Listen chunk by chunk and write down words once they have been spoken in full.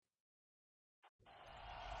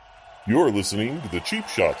You're listening to the Cheap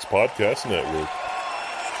Shots Podcast Network.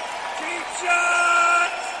 Cheap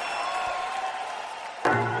Shots!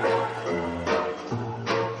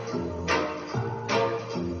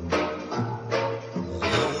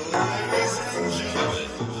 Ladies and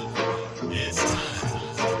gentlemen, it's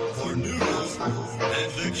time for Noodles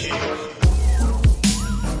and TK.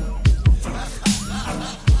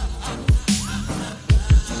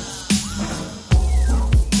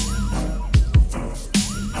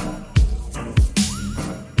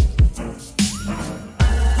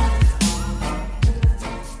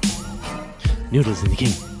 Noodles and the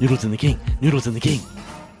King, Noodles and the King, Noodles and the King.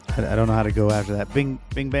 I don't know how to go after that. Bing,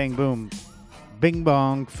 bing, bang, boom. Bing,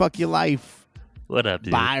 bong. Fuck your life. What up,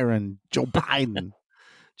 dude? Byron. Joe Biden.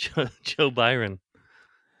 Joe Byron.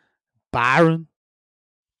 Byron.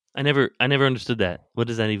 I never understood that. What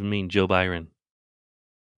does that even mean, Joe Byron?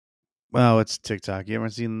 Well, it's TikTok. You ever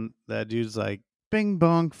seen that dude's like, bing,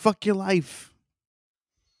 bong, fuck your life?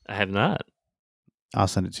 I have not. I'll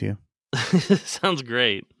send it to you. Sounds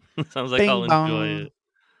great. Sounds like Bing I'll bong. enjoy it.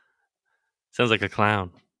 Sounds like a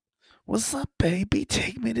clown. What's up, baby?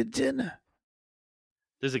 Take me to dinner.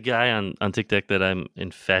 There's a guy on TikTok that I'm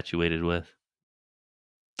infatuated with.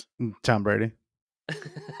 Tom Brady.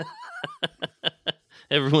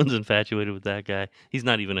 Everyone's infatuated with that guy. He's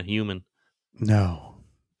not even a human. No.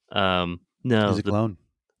 No, He's a clone.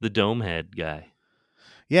 the dome head guy.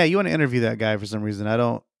 Yeah, you want to interview that guy for some reason. I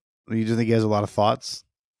don't. You just think he has a lot of thoughts?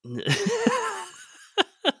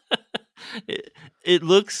 It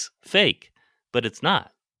looks fake, but it's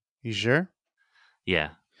not. You sure? Yeah,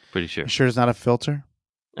 pretty sure. You sure it's not a filter?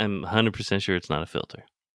 I'm 100% sure it's not a filter.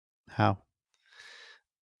 How?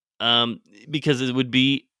 Because it would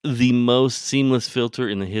be the most seamless filter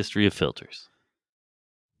in the history of filters.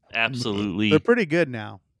 Absolutely They're pretty good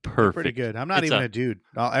now. perfect. Pretty good. I'm not It's even a dude.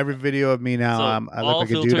 Every video of me now, So I all look like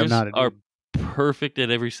a dude. I'm filters not a dude. are perfect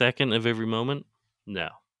at every second of every moment. No,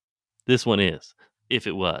 this one is. If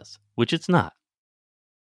it was, which it's not,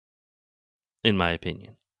 in my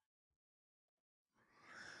opinion.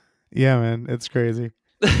 Yeah, man, it's crazy.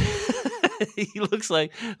 He looks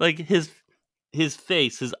like his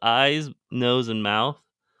face, his eyes, nose, and mouth.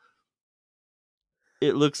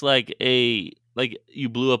 It looks like you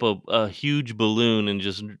blew up a huge balloon and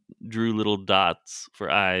just drew little dots for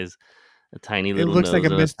eyes, a tiny little looks nose, like a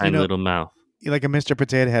and a mist- tiny you know- little mouth. Like a Mr.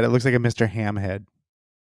 Potato Head. It looks like a Mr. Ham Head.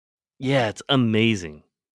 Yeah, it's amazing.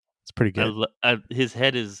 It's pretty good. His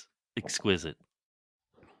head is exquisite.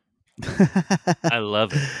 I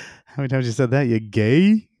love it. How many times you said that? You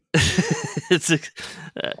gay? It's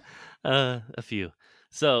a few.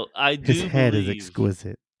 So I do. His head is believe-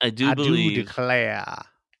 exquisite. I do I believe. do declare.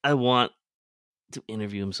 I want to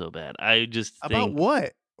interview him so bad. I just think About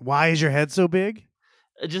what? Why is your head so big?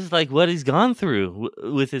 just like what he's gone through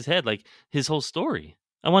with his head, like his whole story.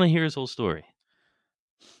 I want to hear his whole story.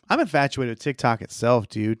 I'm infatuated with TikTok itself,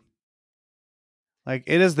 dude. Like,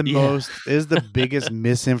 it is the biggest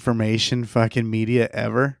misinformation fucking media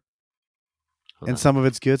ever. Hold And on. some of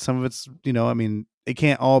it's good, some of it's, I mean, it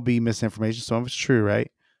can't all be misinformation. Some of it's true,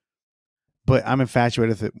 right? But I'm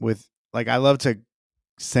infatuated with like, I love to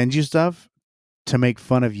send you stuff to make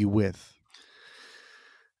fun of you with.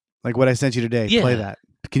 Like what I sent you today. Yeah. Play that.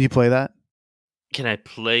 Can you play that? Can I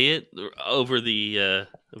play it over the? Over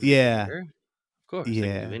the Yeah. air? Of course.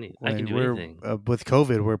 Yeah. I can do anything. With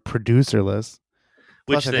COVID, we're producerless.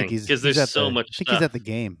 Which Plus, I think thing? he's Because there's at so the- much I think stuff. he's at the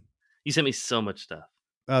game. You sent me so much stuff.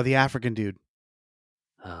 Oh, the African dude.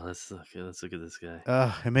 Oh, let's look at this guy.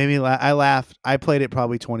 It made me laugh. I laughed. I played it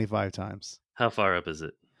probably 25 times. How far up is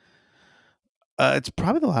it? It's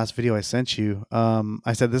probably the last video I sent you.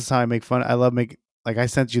 I said, this is how I make fun. I love I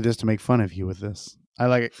sent you this to make fun of you with this.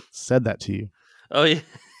 I said that to you. Oh yeah.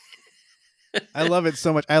 I love it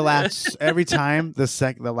so much. I laugh every time.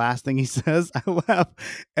 The last thing he says, I laugh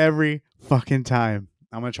every fucking time.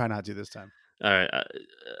 I'm gonna try not to this time. All right.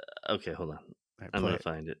 Okay, hold on. All right, I'm play gonna it.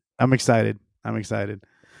 find it. I'm excited.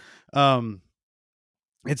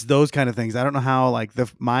 It's those kind of things. I don't know how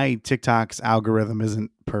my TikTok's algorithm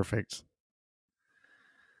isn't perfect.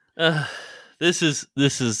 This is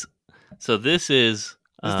so. This is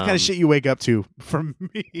This is the kind of shit you wake up to from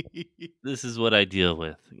me. This is what I deal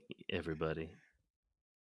with. Everybody.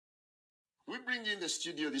 We bring in the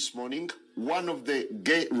studio this morning one of the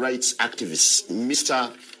gay rights activists,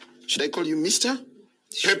 Mr. Should I call you Mr?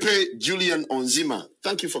 Pepe Julian Onzima.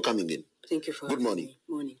 Thank you for coming in. Thank you for Good having morning. me.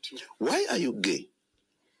 Morning to you. Why are you gay?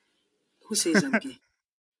 Who says I'm gay?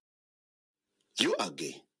 You are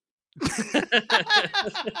gay.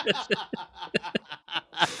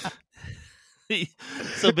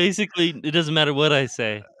 So basically, it doesn't matter what I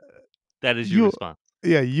say. That is your response.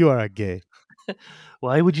 Yeah, you are a gay.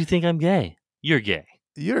 Why would you think I'm gay? You're gay.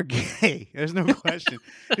 You're gay. There's no question,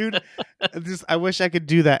 dude. I wish I could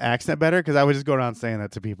do that accent better because I would just go around saying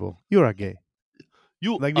that to people. You are gay.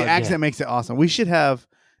 You Like the are accent gay. makes it awesome. We should have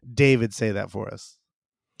David say that for us.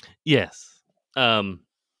 Yes. I'll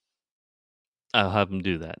have him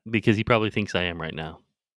do that because he probably thinks I am right now.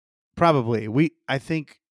 Probably. I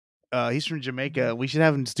think he's from Jamaica. We should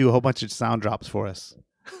have him just do a whole bunch of sound drops for us.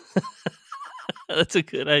 That's a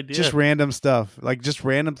good idea. Just random stuff, like just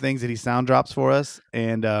random things that he sound drops for us,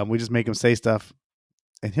 and we just make him say stuff,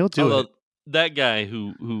 and he'll do it. That guy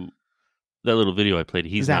who that little video I played,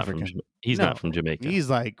 he's not African. not from Jamaica. He's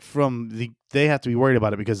like they have to be worried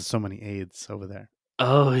about it because of so many AIDS over there.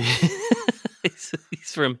 Oh, he's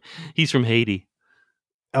from Haiti.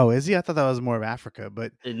 Oh, is he? I thought that was more of Africa,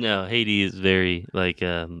 but No, Haiti is very like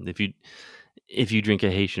if you drink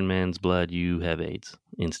a Haitian man's blood, you have AIDS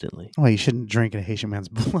instantly. well, you shouldn't drink a Haitian man's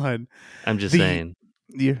blood. I'm just saying.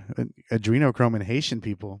 The adrenochrome in Haitian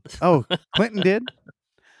people. Oh, Clinton did.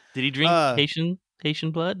 Did he drink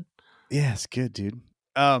Haitian blood? Yes, good, dude.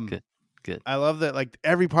 Good. I love that. Like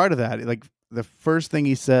every part of that. Like the first thing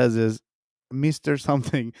he says is, "Mister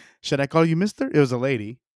something." Should I call you Mister? It was a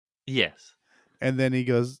lady. Yes. And then he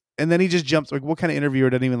goes, and then he just jumps. Like, what kind of interviewer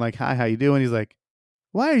doesn't even like, "Hi, how you doing?" He's like,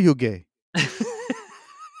 "Why are you gay?"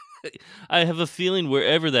 I have a feeling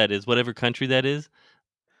wherever that is, whatever country that is,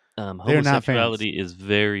 homosexuality is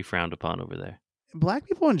very frowned upon over there. Black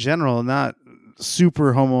people in general, not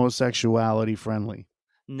super homosexuality friendly.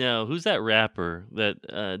 No, who's that rapper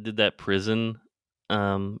that did that prison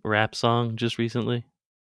rap song just recently?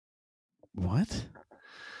 What?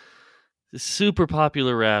 The super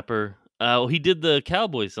popular rapper. He did the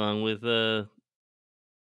cowboy song with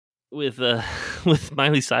with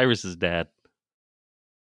Miley Cyrus's dad.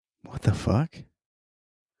 What the fuck?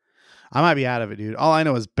 I might be out of it, dude. All I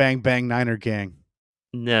know is Bang Bang Niner Gang.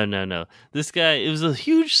 No. This guy, it was a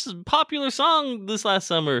huge popular song this last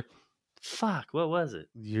summer. Fuck, what was it?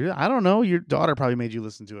 I don't know. Your daughter probably made you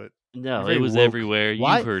listen to it. No, it was everywhere.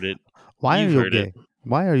 You've heard it. Why are you gay?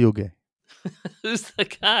 Why are you gay? Who's the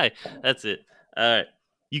guy? That's it. All right.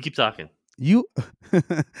 You keep talking. You're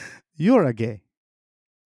a gay.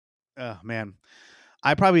 Oh, man.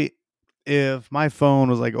 I probably, if my phone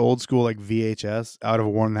was like old school, like VHS, I would have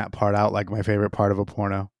worn that part out like my favorite part of a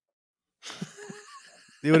porno.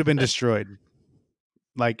 It would have been destroyed.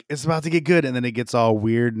 Like, it's about to get good, and then it gets all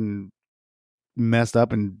weird and messed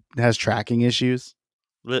up and has tracking issues.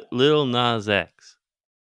 Lil Nas X.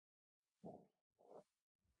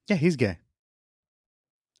 Yeah, he's gay.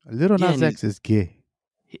 Little Nas X is gay.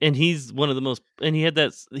 And he's one of the most. And he had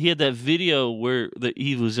that video where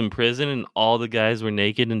he was in prison and all the guys were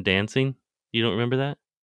naked and dancing. You don't remember that?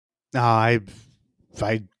 No, I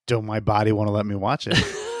don't. My body won't let me watch it.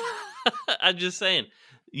 I'm just saying.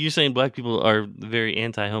 You're saying black people are very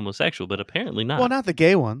anti-homosexual, but apparently not. Well, not the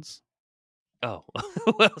gay ones. Oh,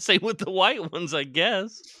 well, same with the white ones, I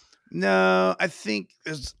guess. No, I think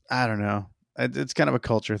I don't know. It's kind of a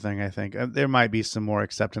culture thing, I think. There might be some more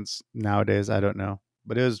acceptance nowadays. I don't know.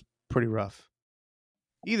 But it was pretty rough.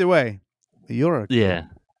 Either way, you're a gay.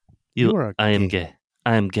 Yeah. I am gay.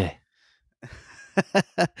 I am gay.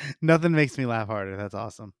 Nothing makes me laugh harder. That's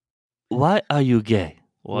awesome. Why are you gay?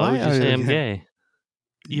 Why would you say I'm gay?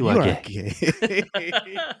 You are gay.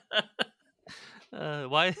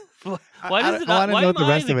 Why does it not? Why am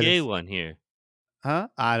I the gay one here? Huh?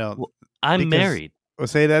 I don't. Well, I'm married. Well,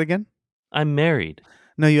 say that again. I'm married.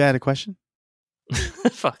 No, you had a question?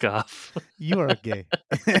 Fuck off. You are gay.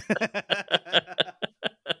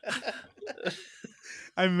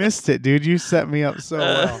 I missed it, dude. You set me up so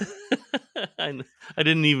well. I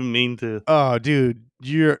didn't even mean to. Oh, dude.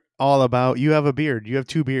 You're all about. You have a beard. You have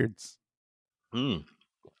two beards.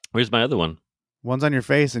 Where's my other one? One's on your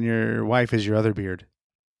face, and your wife is your other beard.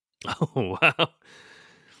 Oh, wow.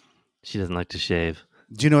 She doesn't like to shave.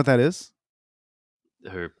 Do you know what that is?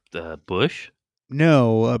 Her bush?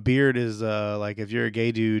 No, a beard is like if you're a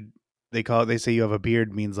gay dude, they say you have a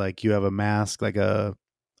beard means like you have a mask, like a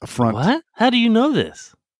front. What? How do you know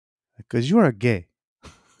this? Because you are gay.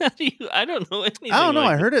 I don't know anything. I don't know.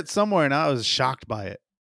 I heard it somewhere and I was shocked by it.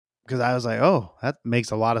 Because I was like, oh, that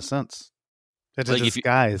makes a lot of sense. It's a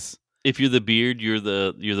disguise. If you're the beard, you're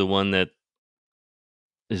the one that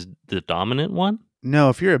is the dominant one? No,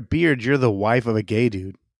 if you're a beard, you're the wife of a gay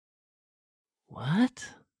dude. What?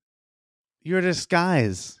 You're a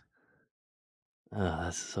disguise. Oh,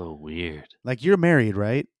 that's so weird. Like you're married,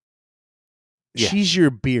 right? Yeah. She's your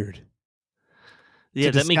beard. Yeah,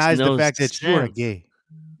 to that makes disguise no the fact sense. that you're a gay.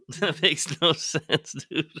 That makes no sense,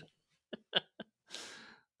 dude.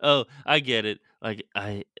 Oh, I get it. Like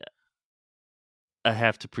I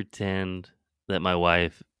have to pretend that my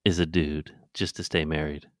wife is a dude just to stay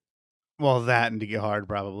married. Well, that and to get hard,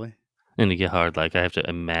 probably. And to get hard, like I have to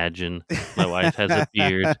imagine my wife has a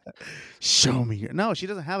beard. Show me your. No, she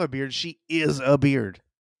doesn't have a beard. She is a beard.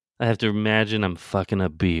 I have to imagine I'm fucking a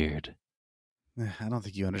beard. I don't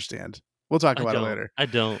think you understand. We'll talk about it later. I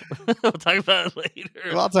don't. We'll talk about it later.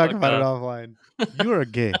 Well, I'll talk Fuck about it off. offline. You are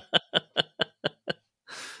gay.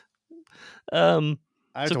 Um,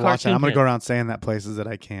 I have So to watch that. Cartoon I'm going to go Head. around saying that places that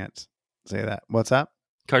I can't say that. What's that?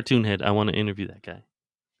 Cartoon Head. I want to interview that guy.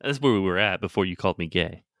 That's where we were at before you called me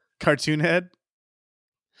gay. Cartoon Head?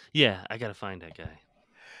 Yeah, I gotta find that guy.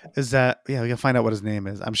 Is that, yeah, we got to find out what his name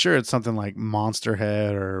is. I'm sure it's something like Monster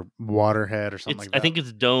Head or Water Head or something like that. I think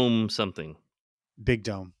it's Dome something. Big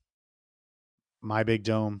Dome. My Big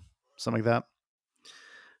Dome. Something like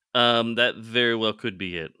that. That very well could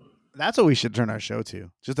be it. That's what we should turn our show to.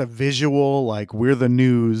 Just a visual, like, we're the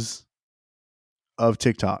news of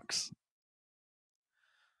TikToks.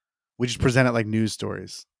 We just present it like news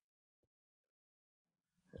stories.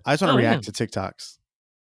 I just want to react to TikToks.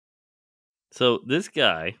 So this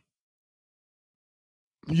guy,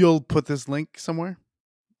 You'll put this link somewhere?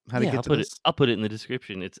 How to get I'll to put this? it. I'll put it in the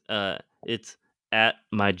description. It's at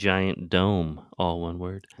my giant dome, all one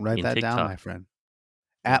word. Write in that down, TikTok. my friend.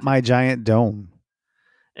 At my giant dome.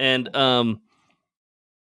 And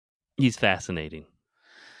he's fascinating.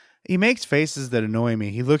 He makes faces that annoy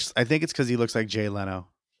me. I think it's because he looks like Jay Leno.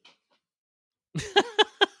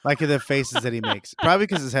 Like the faces that he makes. Probably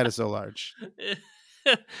because his head is so large.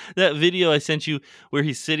 That video I sent you where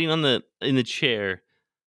he's sitting in the chair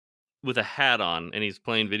with a hat on and he's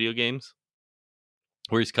playing video games,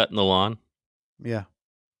 where he's cutting the lawn, Yeah.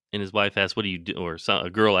 and his wife asks, "What do you do?" Or a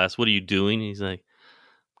girl asks, "What are you doing?" And he's like,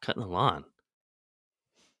 "Cutting the lawn."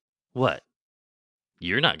 What?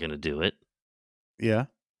 You're not gonna do it. Yeah.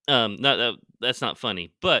 That's not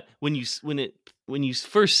funny. But when you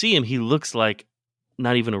first see him, he looks like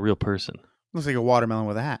not even a real person. Looks like a watermelon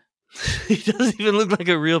with a hat. He doesn't even look like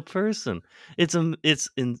a real person. It's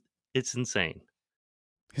insane.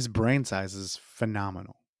 His brain size is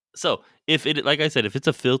phenomenal. So like I said, if it's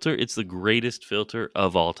a filter, it's the greatest filter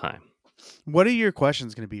of all time. What are your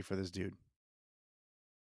questions going to be for this dude?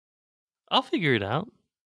 I'll figure it out.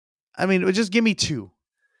 I mean, just give me two.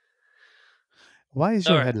 Why is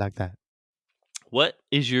your All right. head like that? What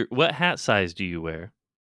hat size do you wear?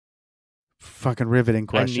 Fucking riveting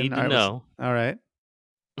question. I need to All right, know. All right.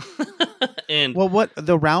 And Well, what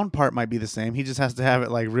the round part might be the same. He just has to have it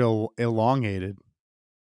like real elongated.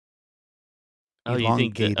 you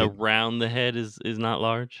think that elongated. around the head is not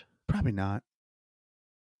large? Probably not.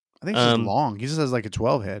 I think it's just long. He just has like a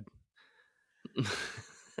 12 head.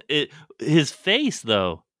 His face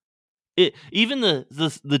though, even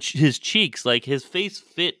his cheeks, like his face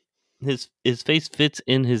fits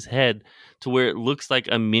in his head to where it looks like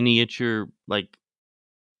a miniature like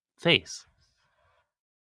face.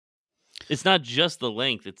 It's not just the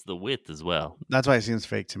length, it's the width as well. That's why it seems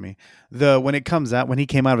fake to me. When it comes out, when he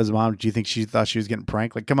came out of his mom, do you think she thought she was getting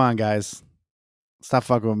pranked? Like, come on, guys, stop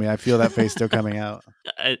fucking with me. I feel that face still coming out.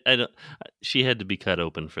 I don't. She had to be cut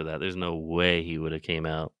open for that. There's no way he would have came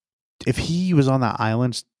out. If he was on that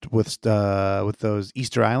island with those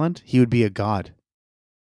Easter Island, he would be a god.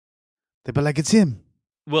 They'd be like, it's him.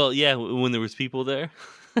 Well, yeah, when there was people there.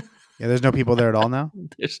 Yeah, there's no people there at all now.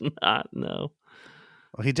 There's not. No.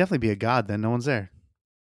 Well, he'd definitely be a god then. No one's there.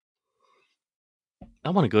 I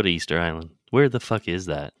want to go to Easter Island. Where the fuck is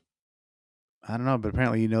that? I don't know, but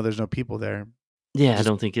apparently there's no people there. Yeah, I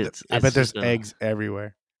don't think it's. I bet there's eggs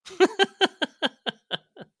everywhere.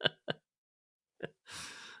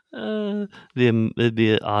 It'd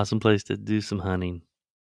be an awesome place to do some hunting.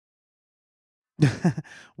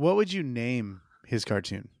 What would you name his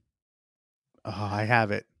cartoon? Oh, I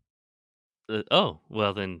have it.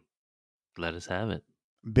 Well then, let us have it.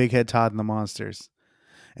 Big Head Todd and the Monsters.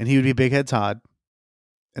 And he would be Big Head Todd.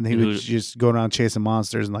 And he would just go around chasing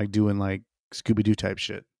monsters and like doing like Scooby-Doo type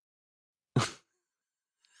shit.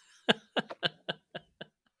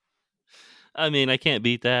 I mean, I can't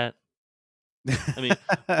beat that. I mean,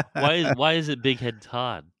 why is it Big Head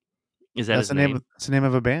Todd? Is that That's his name? That's the name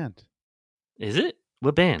of a band. Is it?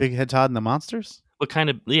 What band? Big Head Todd and the Monsters? What kind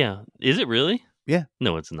of? Yeah, is it really? Yeah.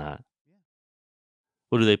 No, it's not.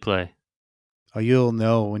 What do they play? Oh, you'll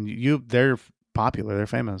know when they're popular. They're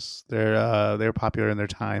famous. They're popular in their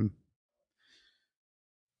time.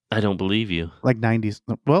 I don't believe you. Like 90s.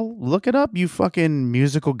 Well, look it up, you fucking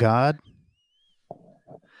musical god.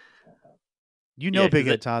 You know, Big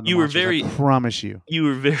Head Todd and the Monsters, I promise you. You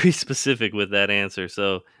were very specific with that answer,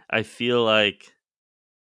 so I feel like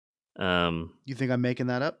You think I'm making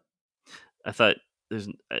that up? I thought there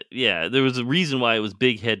was a reason why it was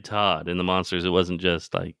Big Head Todd in the Monsters. It wasn't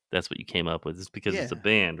just like that's what you came up with. It's because it's a Yeah.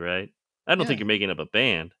 band, right? I don't think Yeah. you're making up a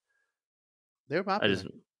band. They were popular. What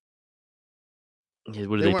do They they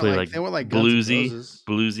weren't play like- they weren't like Guns N' Roses.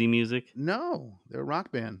 bluesy music? No, they're a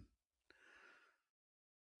rock band.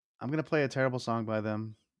 I'm gonna play a terrible song by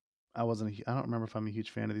them. I don't remember if I'm a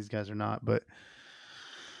huge fan of these guys or not, but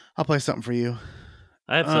I'll play something for you.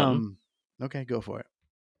 I have something. Okay, go for it.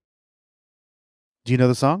 Do you know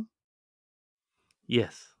the song?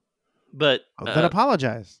 Yes, but Then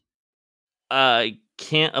apologize. I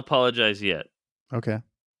can't apologize yet. Okay.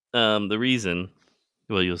 The reason,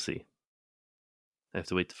 well, you'll see. I have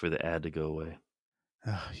to wait for the ad to go away.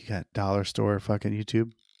 Oh, you got dollar store fucking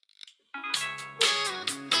YouTube.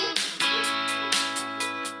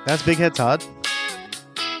 That's Big Head Todd.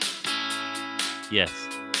 Yes.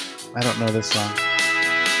 I don't know this song.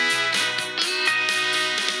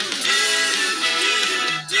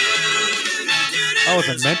 Oh,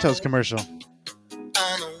 it's a Mentos commercial.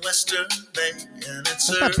 On a western bay, and it's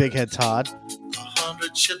That's not Big Head Todd.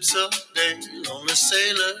 100 ships a day, lonely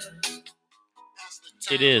sailor.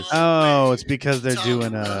 It is Oh, it's because they're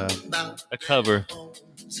doing a. a cover.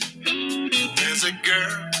 There's a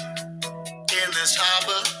girl in this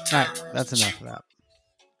harbor. All right, that's enough of that.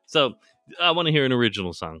 So I want to hear an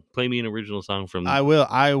original song. Play me an original song from. I will.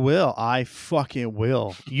 I fucking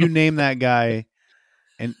will. You name that guy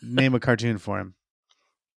and name a cartoon for him.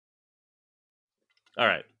 All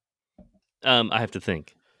right. I have to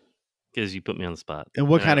think because you put me on the spot. And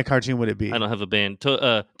what kind of cartoon would it be? I don't have a band.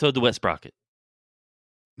 Toad the Wet Sprocket.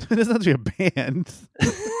 It doesn't have to be a band.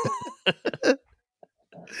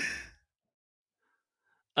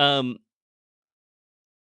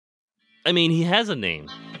 I mean, he has a name.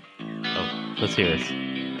 Oh, let's hear this.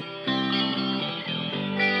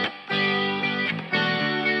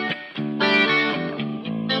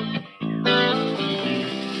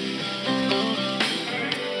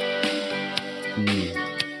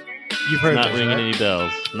 You've heard Not this, ringing right? any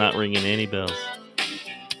bells. Not ringing any bells.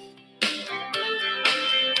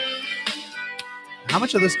 How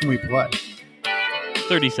much of this can we play?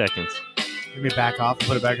 30 seconds. Let me back off and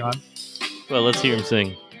put it back on. Well, let's hear him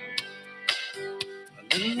sing.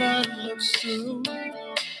 You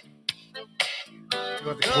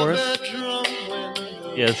want the chorus?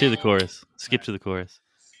 Yeah, let's hear the chorus. Skip to the chorus.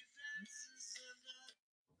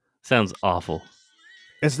 Sounds awful.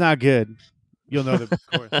 It's not good. You'll know the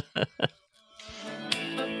chorus.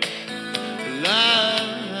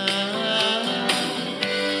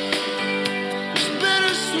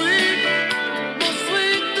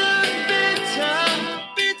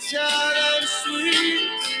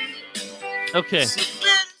 Okay.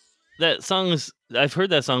 That song is. I've heard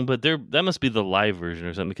that song, but that must be the live version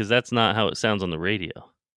or something because that's not how it sounds on the radio.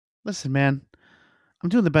 Listen, man, I'm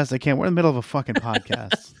doing the best I can. We're in the middle of a fucking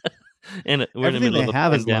podcast. And we're in the Everything middle they of a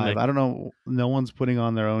have is pandemic. live. I don't know. No one's putting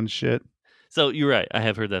on their own shit. So you're right. I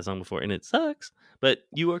have heard that song before, and it sucks. But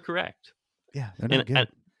you are correct. Yeah, they're not And- good. and-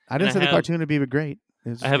 I didn't and say I the have- cartoon would be great. It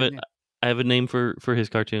was I just have good a name. I have a name for his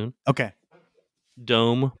cartoon. Okay.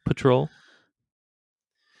 Dome Patrol.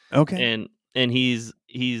 Okay. And he's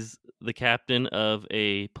the captain of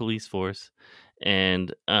a police force,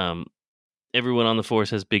 and everyone on the force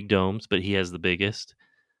has big domes, but he has the biggest.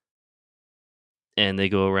 And they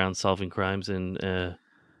go around solving crimes and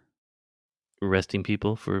arresting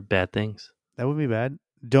people for bad things. That would be bad.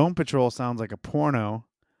 Dome Patrol sounds like a porno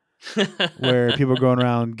where people are going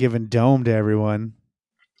around giving dome to everyone.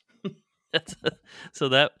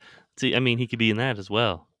 I mean, he could be in that as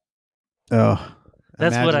well. Oh.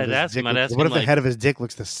 That's imagine what if I'd his ask dick him. I'd looks- ask What him, if the like- head of his dick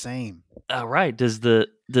looks the same? Right. Does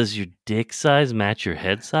your dick size match your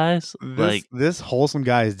head size? This wholesome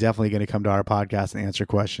guy is definitely going to come to our podcast and answer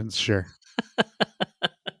questions. Sure.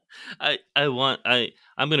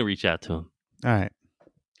 I'm gonna reach out to him. All right.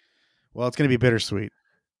 Well, it's going to be bittersweet.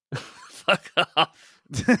 Fuck off.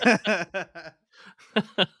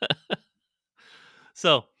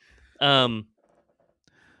 So, Do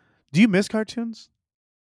you miss cartoons?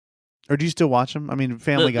 Or do you still watch them? I mean,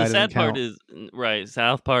 Family Guy the doesn't sad part count. is right.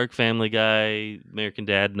 South Park, Family Guy, American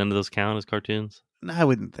Dad. None of those count as cartoons. No, I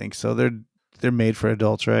wouldn't think so. They're made for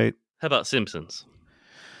adults, right? How about Simpsons?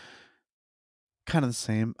 Kind of the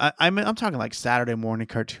same. I'm talking like Saturday morning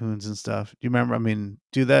cartoons and stuff. Do you remember? I mean,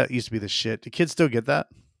 dude, that used to be the shit. Do kids still get that?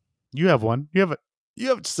 You have one. You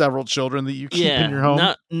have several children that you keep in your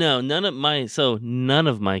home. None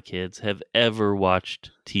of my kids have ever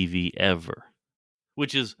watched TV ever,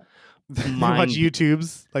 which is They watch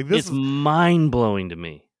YouTubes like this. It's mind blowing to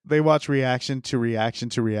me. They watch reaction to reaction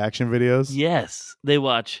videos. Yes, they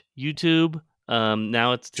watch YouTube.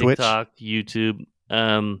 Now it's Twitch? TikTok, YouTube.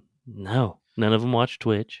 No, none of them watch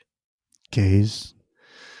Twitch. Gays.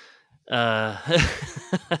 They're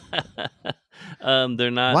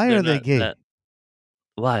not. Why they're are they not gay?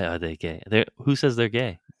 Why are they gay? Who says they're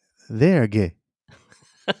gay? They're gay.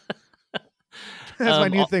 That's my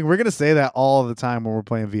new thing. We're gonna say that all the time when we're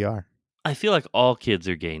playing VR. I feel like all kids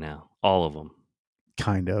are gay now. All of them.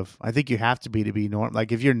 Kind of. I think you have to be normal.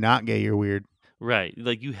 Like if you're not gay, you're weird. Right.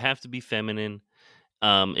 Like you have to be feminine.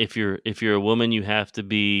 If you're a woman, you have to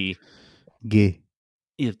be Gay.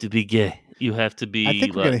 You have to be gay. You have to be. I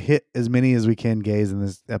think we're gonna hit as many as we can gays in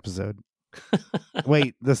this episode.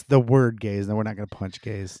 Wait, the word gays. No, we're not gonna punch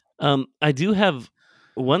gays. I do have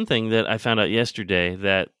one thing that I found out yesterday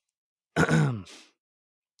that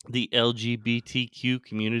the LGBTQ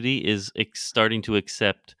community is starting to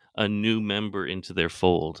accept a new member into their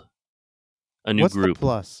fold. A new What's group. the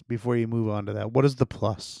plus before you move on to that? What is the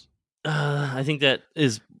plus? I think that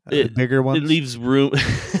is bigger ones. It leaves room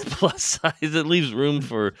plus size. It leaves room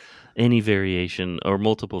for any variation or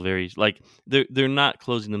multiple variations. Like they're not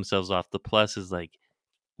closing themselves off. The plus is like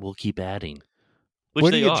we'll keep adding. Which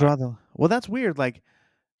Where do they you are. draw the? Well, that's weird. Like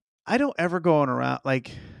I don't ever go on around.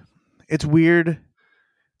 Like it's weird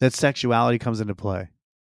that sexuality comes into play.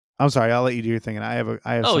 I'm sorry. I'll let you do your thing, and I have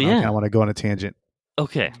something I want to go on a tangent.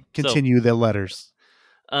 Okay. Continue the letters.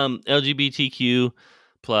 LGBTQ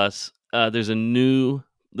plus. There's a new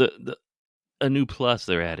a new plus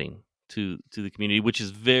they're adding to the community, which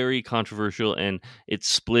is very controversial, and it's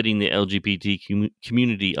splitting the LGBT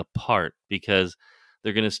community apart because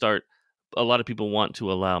they're going to start. A lot of people want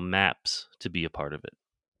to allow maps to be a part of it.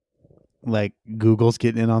 Like Google's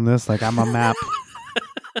getting in on this. Like I'm a map.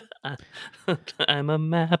 I'm a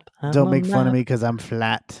map. Don't make fun of me because I'm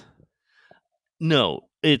flat. No,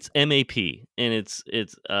 it's MAP, and it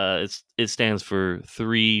stands for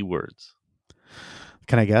 3 words.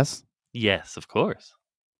 Can I guess? Yes, of course.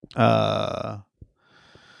 M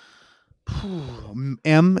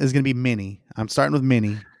is going to be mini. I'm starting with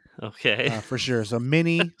mini. Okay. For sure. So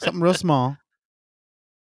mini, something real small.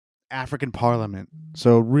 African Parliament.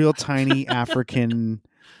 So real tiny African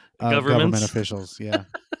government officials. Yeah.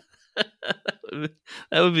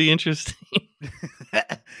 That would be interesting.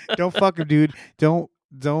 Don't fuck him, dude. Don't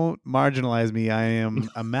marginalize me. I am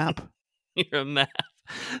a map. You're a map.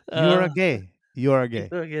 You're a gay. You're a gay.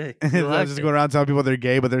 You're gay. I just go around telling people they're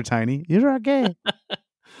gay, but they're tiny. You're a gay.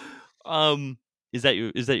 Is that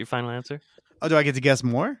your final answer? Oh, do I get to guess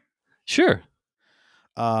more? Sure.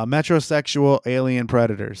 Metrosexual alien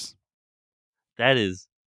predators. That is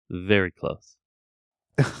very close.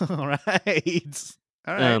 All right.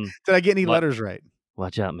 All right. Did I get any letters right?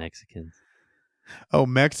 Watch out, Mexicans. Oh,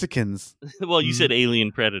 Mexicans. Well, you said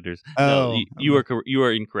alien predators. Oh, no, you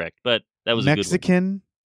are incorrect, but that was Mexican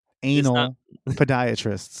a good one. anal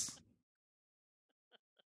podiatrists.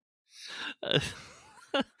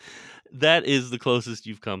 That is the closest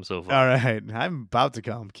you've come so far. All right. I'm about to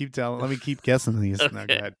come. Let me keep guessing these. Okay. No,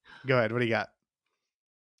 go ahead. Go ahead. What do you got?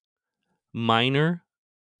 Minor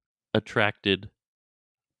attracted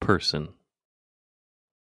person.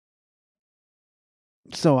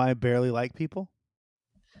 So I barely like people?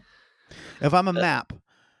 If I'm a map,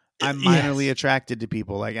 I'm minorly attracted to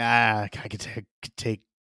people. Like, I could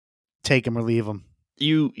take them or leave them.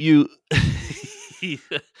 You're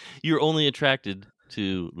only attracted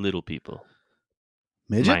to little people.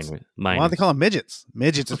 Midgets? Minors. Why don't they call them midgets?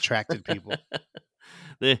 Midgets attracted people.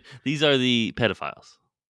 These are the pedophiles.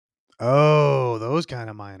 Oh, those kind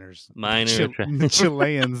of minors.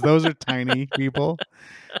 Chileans. Those are tiny people.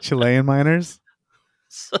 Chilean minors.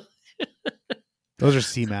 Those are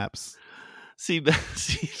C-maps.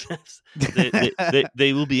 C-maps.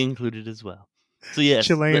 They will be included as well. So yes,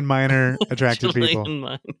 Chilean minor attracted people.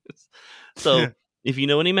 Minors. So if you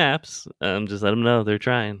know any maps, just let them know they're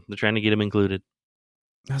trying. They're trying to get them included.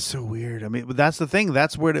 That's so weird. I mean, but that's the thing.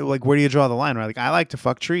 That's where where do you draw the line, right? Like, I like to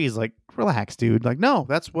fuck trees. Like, relax, dude. Like, no,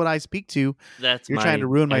 that's what I speak to. You're trying to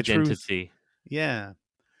ruin my identity. Truth. Yeah.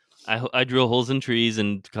 I drill holes in trees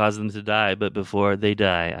and cause them to die, but before they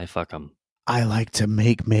die, I fuck them. I like to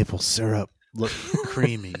make maple syrup look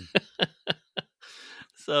creamy.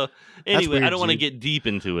 So anyway, weird, I don't want to get deep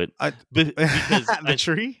into it. Because the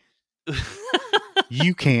tree?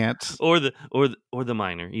 You can't. Or the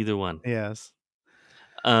minor, either one. Yes.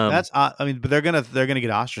 That's I mean, but they're gonna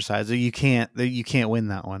get ostracized. You can't win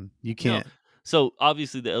that one. You can't. No. So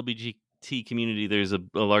obviously the LGBT community, there's a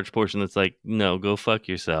large portion that's like, no, go fuck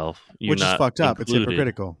yourself. Which is fucked up. It's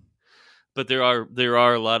hypocritical. But there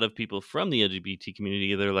are a lot of people from the LGBT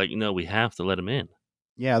community that are like, no, we have to let them in.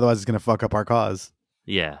 Yeah, otherwise it's gonna fuck up our cause.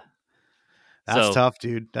 Yeah. That's So, tough,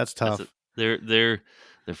 dude. That's That's tough. it. They're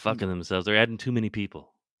fucking themselves. They're adding too many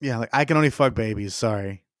people. Yeah, like I can only fuck babies.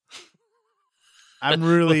 Sorry, I'm Well,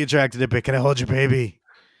 really attracted to it. Can I hold your baby?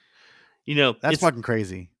 That's it's fucking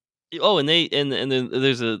crazy. and then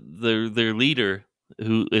there's their leader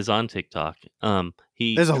who is on TikTok.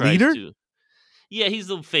 He There's a tries leader? to. Yeah, he's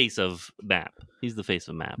the face of Map. He's the face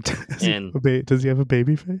of Map, Does he and have a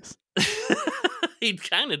baby face? he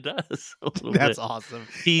kind of does. A little That's bit. awesome.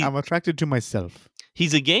 He I'm attracted to myself.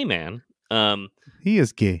 he's a gay man. He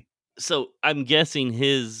is gay. So I'm guessing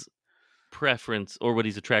his preference or what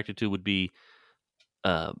he's attracted to would be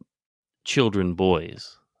children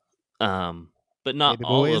boys. But not Baby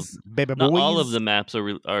all boys. Baby not boys. all of the maps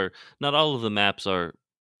are not all of the maps are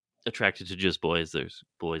attracted to just boys. There's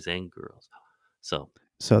boys and girls. So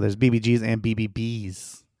there's BBGs and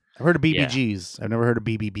BBBs. I've heard of Yeah. BBGs. I've never heard of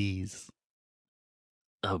BBBs.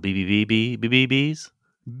 oh BBBs.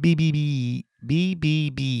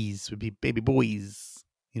 BBBs would be baby boys.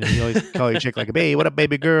 You always call your chick like, "Hey, what up,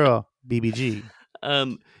 baby girl?" BBG.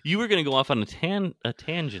 You were going to go off on a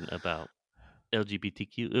tangent about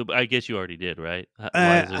LGBTQ. I guess you already did, right?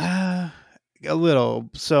 Why is there... A little.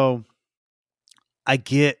 So I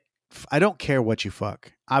don't care what you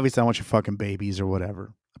fuck. Obviously, I want your fucking babies or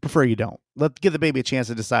whatever. I prefer you don't. Give the baby a chance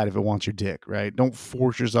to decide if it wants your dick, right? Don't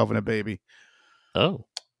force yourself in a baby. Oh,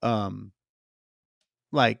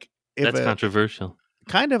 like if that's controversial.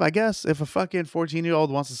 Kind of, I guess. If a fucking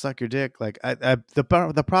 14-year-old wants to suck your dick, like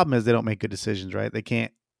the problem is they don't make good decisions, right? They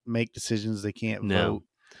can't make decisions. They can't vote.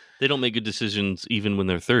 They don't make good decisions even when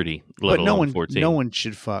they're 30, let But alone 14. no one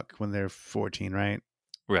should fuck when they're 14, right?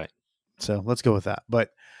 Right. So let's go with that. But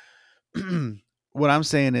what I'm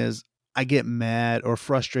saying is I get mad or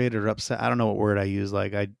frustrated or upset. I don't know what word I use.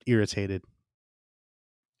 Like I irritated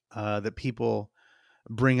that people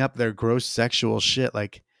bring up their gross sexual shit.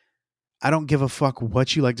 Like I don't give a fuck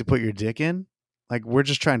what you like to put your dick in. Like we're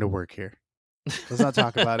just trying to work here. Let's not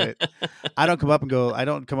talk about it. I don't come up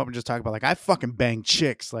and just talk about like I fucking bang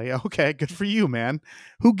chicks. Like, okay, good for you, man.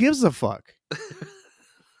 Who gives a fuck?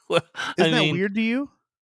 Well, Isn't that weird to you?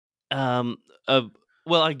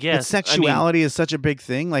 Well, I guess But sexuality is such a big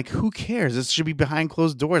thing. Like, who cares? This should be behind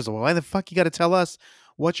closed doors. Well, why the fuck you got to tell us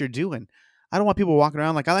what you're doing? I don't want people walking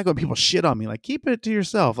around like I like when people shit on me. Like, keep it to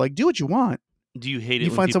yourself. Like, do what you want. Do you hate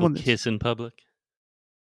it when people kiss in public?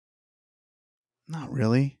 Not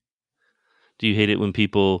really. Do you hate it when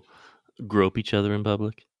people grope each other in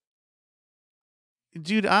public?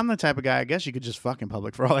 Dude, I'm the type of guy, I guess you could just fuck in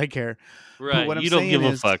public for all I care. Right. You don't give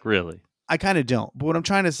a fuck, really. I kind of don't. But what I'm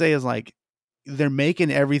trying to say is like, they're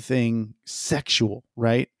making everything sexual,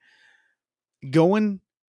 right? Going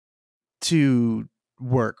to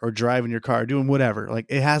work or driving your car, doing whatever. Like,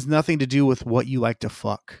 it has nothing to do with what you like to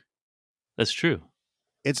fuck. That's true.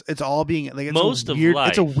 It's all being like Most of life.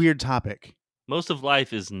 It's a weird topic. Most of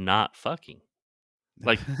life is not fucking.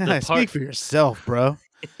 Like speak for yourself, bro.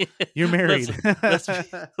 You're married.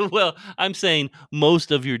 Well, I'm saying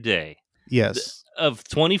most of your day. Yes. Of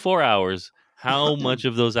 24 hours, how much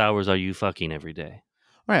of those hours are you fucking every day?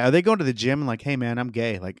 All right. Are they going to the gym and like, hey man, I'm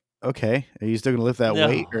gay? Like, okay, are you still gonna lift that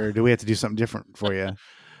weight, or do we have to do something different for you?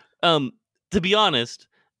 To be honest,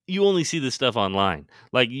 you only see this stuff online.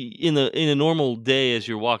 Like in a normal day, as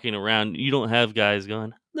you're walking around, you don't have guys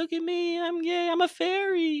going, "Look at me, I'm gay, I'm a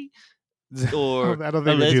fairy." Or I don't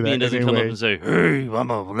a think they do lesbian that doesn't come up and say, "Hey, I'm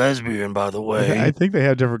a lesbian, by the way." I think they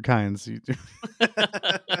have different kinds.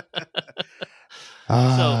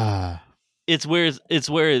 It's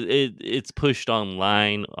where it's pushed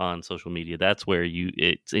online on social media. That's where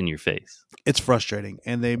it's in your face. It's frustrating,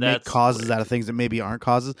 and they make causes out of things that maybe aren't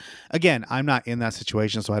causes. Again, I'm not in that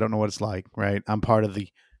situation, so I don't know what it's like. Right? I'm part of the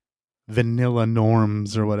vanilla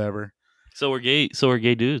norms or whatever. So we're gay. So we're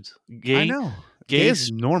gay dudes. I know. Gay is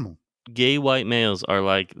normal. Gay white males are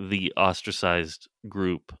like the ostracized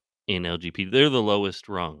group in LGBT. They're the lowest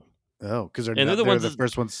rung. Oh, because they're the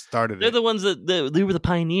first ones started. They're the ones that they were the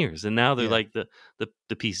pioneers, and now they're like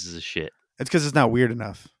the pieces of shit. It's because it's not weird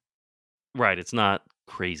enough. Right? It's not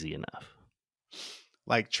crazy enough.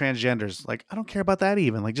 Like transgenders, like I don't care about that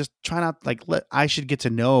even. Like just try not like I should get to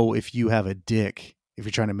know if you have a dick if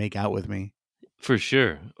you're trying to make out with me. For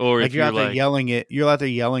sure. Or like if you're out there yelling it,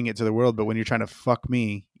 to the world, but when you're trying to fuck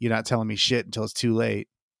me, you're not telling me shit until it's too late.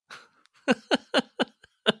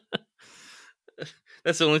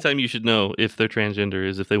 That's the only time you should know if they're transgender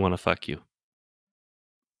is if they want to fuck you.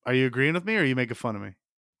 Are you agreeing with me, or are you making fun of me?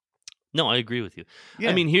 No, I agree with you. Yeah.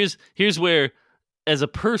 I mean, here's where, as a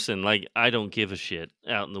person, like I don't give a shit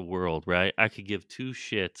out in the world, right? I could give two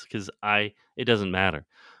shits because it doesn't matter.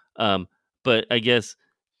 But I guess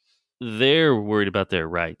they're worried about their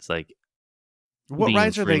rights. Like, What being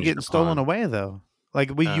rights are they infringed getting stolen upon. away though? Like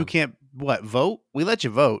you Um, can't vote? We let you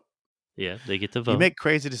vote. Yeah, they get to vote. You make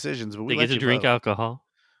crazy decisions, but we They let get to you drink vote. alcohol.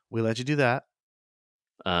 We let you do that,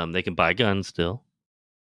 They can buy guns still.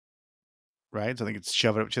 right? So they can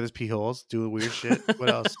shove it up each other's pee holes, do weird shit. What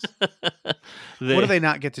else? They- What do they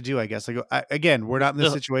not get to do? I guess. Again, we're not in this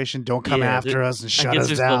The- situation. Don't come yeah, after us and I shut guess us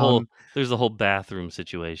there's down. there's the whole bathroom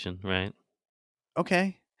situation, right?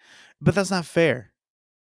 Okay, but that's not fair.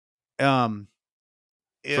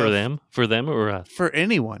 For them or us. for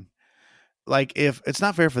anyone. Like if it's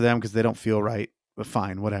not fair for them because they don't feel right, but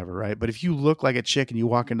fine, whatever, right? But if you look like a chick and you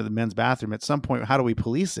walk into the men's bathroom, at some point, how do we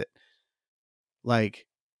police it? Like,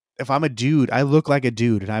 if I'm a dude, I look like a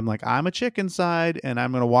dude, and I'm like, I'm a chick inside, and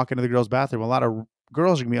I'm gonna walk into the girls' bathroom. A lot of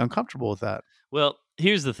girls are gonna be uncomfortable with that. Well,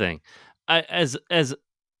 here's the thing. As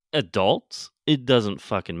adults, it doesn't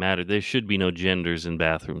fucking matter. There should be no genders in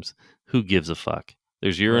bathrooms. Who gives a fuck?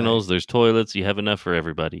 There's urinals, there's toilets, you have enough for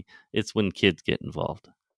everybody. It's when kids get involved.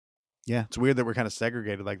 Yeah, it's weird that we're kind of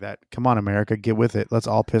segregated like that. Come on, America, get with it. Let's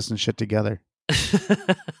all piss and shit together.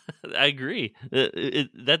 I agree.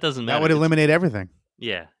 That doesn't matter. That would eliminate everything.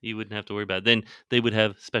 Yeah, you wouldn't have to worry about it. Then they would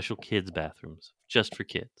have special kids' bathrooms just for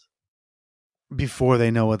kids. Before they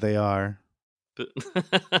know what they are. But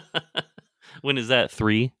when is that?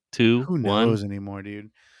 3, 2, Who 1? knows anymore, dude?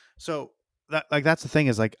 So that's the thing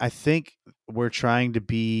is like I think we're trying to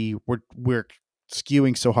be we're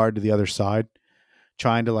skewing so hard to the other side,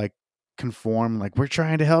 trying to like conform, like we're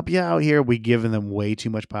trying to help you out here. We giving them way too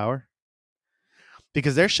much power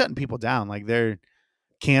because they're shutting people down. Like their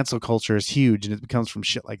cancel culture is huge, and it becomes from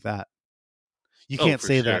shit like that. You can't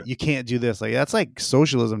say that. You can't do this. Like that's like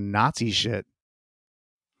socialism, Nazi shit.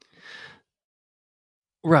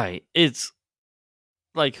 Right. It's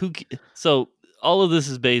like so all of this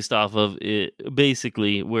is based off of it,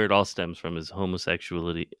 basically where it all stems from is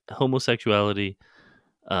homosexuality,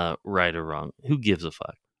 right or wrong. Who gives a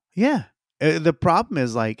fuck? Yeah. The problem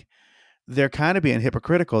is like they're kind of being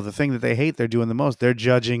hypocritical. The thing that they hate, they're doing the most. They're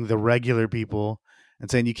judging the regular people and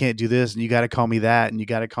saying you can't do this and you got to call me that and you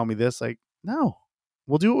got to call me this. Like, no,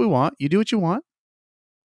 we'll do what we want. You do what you want.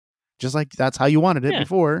 Just like that's how you wanted it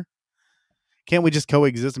before. Can't we just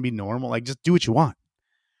coexist and be normal? Like, just do what you want.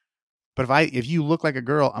 But if you look like a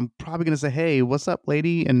girl, I'm probably going to say, hey, what's up,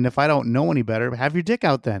 lady? And if I don't know any better, have your dick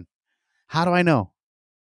out then. How do I know?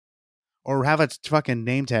 Or have a fucking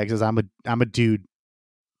name tag says I'm a dude.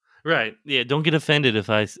 Right. Yeah. Don't get offended if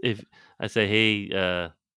I say, hey,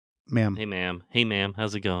 ma'am. Hey, ma'am. Hey, ma'am.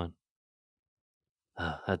 How's it going?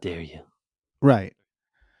 How dare you? Right.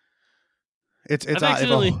 It's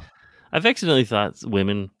I've accidentally thought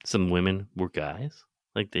some women were guys.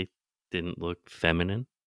 Like they didn't look feminine.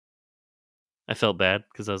 I felt bad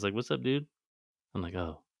because I was like, what's up, dude? I'm like,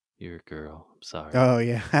 oh, you're a girl. I'm sorry. Oh,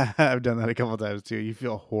 yeah. I've done that a couple of times too. You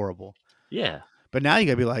feel horrible. Yeah. But now you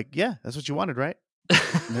got to be like, yeah, that's what you wanted, right?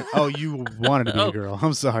 Oh, you wanted to be a girl.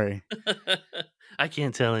 I'm sorry. I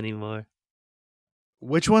can't tell anymore.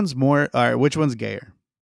 Which one's more, which one's gayer?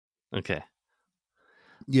 Okay.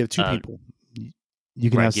 You have two people. You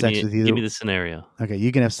can have sex with either. Give me the scenario. Okay,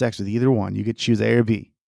 you can have sex with either one. You could choose A or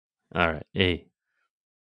B. All right, A.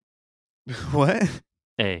 What?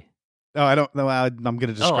 A. Oh, I don't know. I'm going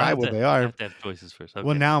to describe what they are. I have to have choices first. Okay.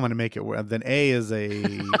 Well, now I'm going to make it. Then A is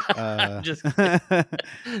a just A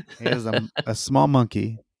is a small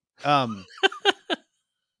monkey. I'm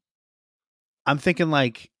thinking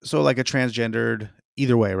like a transgendered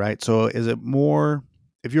either way, right? So is it more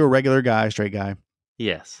if you're a regular guy, straight guy?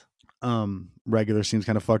 Yes. Regular seems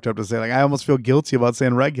kind of fucked up to say. Like I almost feel guilty about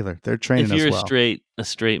saying regular. They're training us well. If you're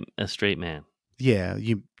a straight man. Yeah,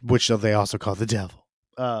 which they also call the devil.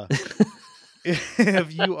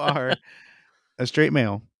 If you are a straight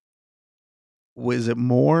male, is it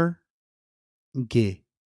more gay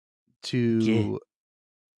to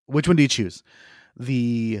which one do you choose?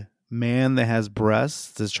 The man that has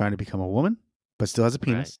breasts is trying to become a woman, but still has a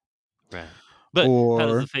penis. Right. But how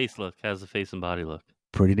does the face look? How does the face and body look?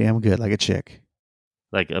 Pretty damn good, like a chick.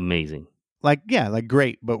 Like amazing. Like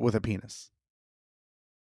great, but with a penis.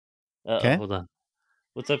 Okay. Hold on.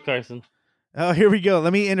 What's up, Carson? Oh, here we go.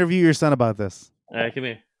 Let me interview your son about this. All right, come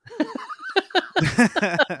here.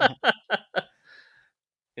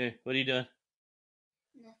 Here, what are you doing?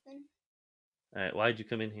 Nothing. All right, why'd you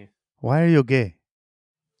come in here? Why are you gay?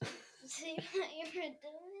 See what you're doing?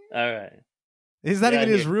 All right. He's not even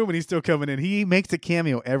in his room and he's still coming in. He makes a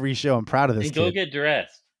cameo every show. I'm proud of this kid. Go get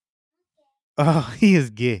dressed. Oh, he is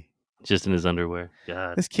gay. Just in his underwear.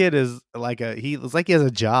 God. This kid is he looks like he has a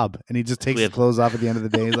job and he just takes his clothes off at the end of the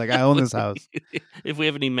day. He's like, I own this house. If we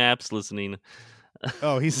have any maps listening,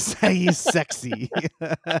 Oh, he's sexy.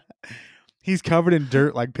 He's covered in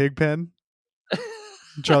dirt like Pigpen.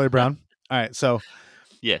 Charlie Brown. All right, so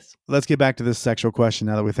Yes. let's get back to this sexual question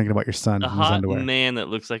now that we're thinking about your son A and his hot underwear. man that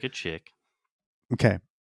looks like a chick. Okay.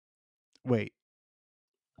 Wait.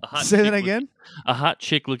 A hot Say chick that again? A hot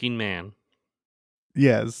chick looking man.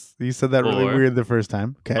 Yes. You said that really Or weird the first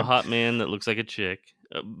time. Okay. A hot man that looks like a chick.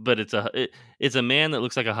 But it's a man that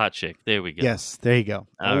looks like a hot chick. There we go. Yes, there you go.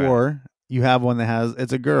 All or you have one that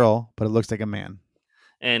it's a girl, but it looks like a man.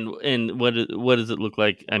 And what does it look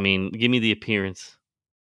like? I mean, give me the appearance.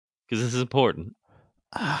 Because this is important.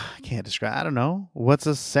 I can't describe. I don't know. What's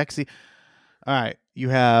a sexy? All right, you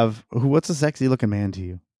have what's a sexy looking man to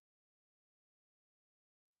you?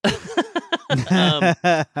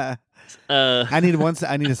 I need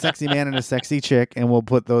a sexy man and a sexy chick, and we'll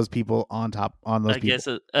put those people on those people. Guess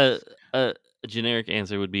a generic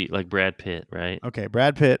answer would be like Brad Pitt, right? Okay,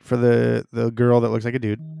 Brad Pitt for the girl that looks like a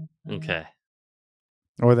dude. Okay.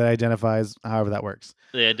 Or that identifies however that works.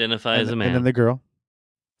 They identify as a man. And then the girl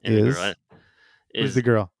and who's the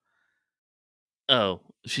girl? Oh,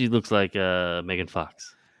 she looks like Megan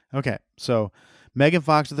Fox. Okay, so Megan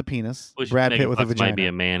Fox with a penis, Brad Pitt with a vagina. Might be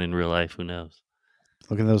a man in real life. Who knows?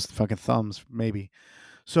 Look at those fucking thumbs, maybe.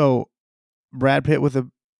 So, Brad Pitt with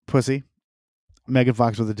a pussy, Megan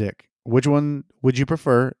Fox with a dick. Which one would you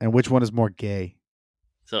prefer, and which one is more gay?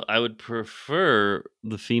 So I would prefer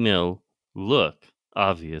the female look,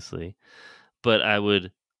 obviously, but I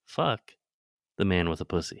would fuck the man with a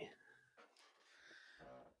pussy.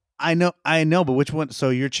 I know, but which one? So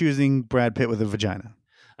you're choosing Brad Pitt with a vagina.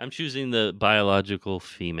 I'm choosing the biological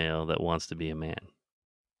female that wants to be a man.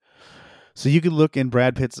 So you could look in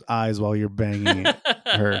Brad Pitt's eyes while you're banging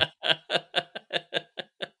her.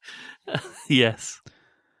 Yes.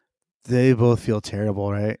 They both feel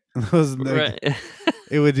terrible, right? Right.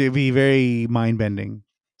 It'd be very mind-bending.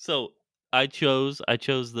 So I chose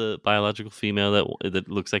the biological female that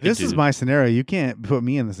looks like this a dude. Is my scenario. You can't put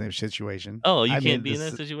me in the same situation. Oh, you can't be in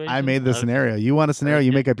that situation? I made the scenario. You want a scenario,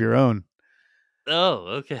 you make up your own.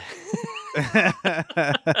 Oh, okay.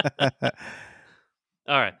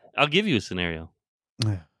 All right. I'll give you a scenario.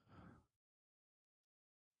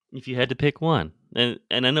 If you had to pick one, and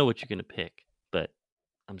I know what you're going to pick, but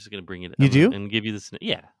I'm just going to bring it You do? And give you the scenario.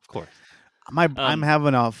 Yeah, of course. I'm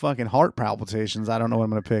having a fucking heart palpitations. I don't know what I'm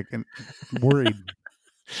going to pick, and worried.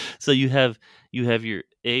 So you have your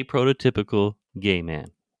prototypical gay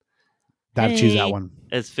man. Gotta choose that one.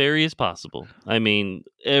 As fairy as possible. I mean,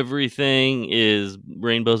 everything is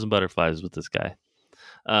rainbows and butterflies with this guy.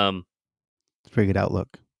 It's a pretty good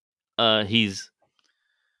outlook. I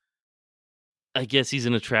guess he's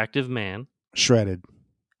an attractive man. Shredded.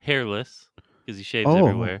 Hairless, because he shaves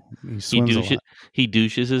everywhere. He swims a lot. He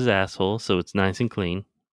douches his asshole, so it's nice and clean.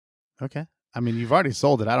 Okay. I mean, you've already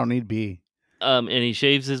sold it. I don't need B. And he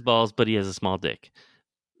shaves his balls, but he has a small dick.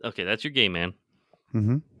 Okay, that's your gay man.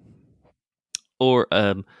 Mm-hmm. Or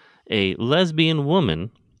a lesbian woman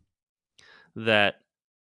that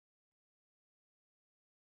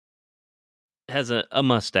has a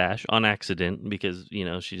mustache on accident because,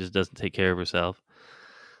 she just doesn't take care of herself.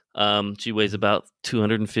 She weighs about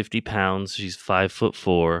 250 pounds. She's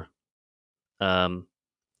 5'4",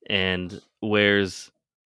 and wears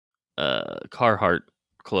Carhartt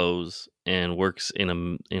clothes and works in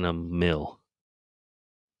a mill.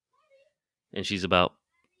 And she's about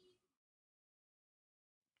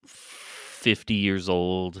 50 years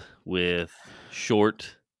old with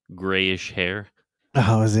short grayish hair.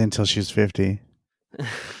 Oh, I was in until she was 50.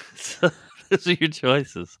 So those are your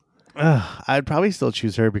choices. I'd probably still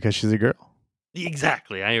choose her because she's a girl.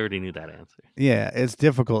 Exactly. I already knew that answer. Yeah, it's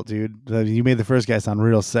difficult, dude. You made the first guy sound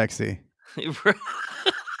real sexy. The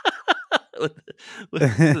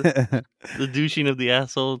douching of the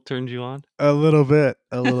asshole turns you on? A little bit.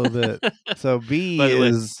 So B By the way,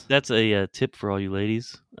 is... that's a tip for all you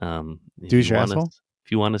ladies. Douche your asshole?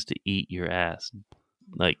 If you want us to eat your ass,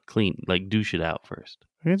 douche it out first.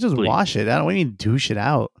 You can just wash it. What do you mean douche it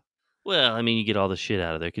out? Well, I mean, you get all the shit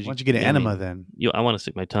out of there. Why don't you get an enema then? I want to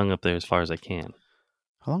stick my tongue up there as far as I can.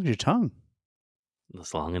 How long is your tongue?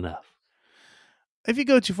 That's long enough. If you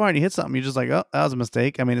go too far and you hit something, you're just like, oh, that was a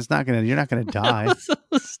mistake. I mean, you're not gonna die. That was a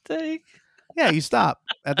mistake. Yeah, you stop.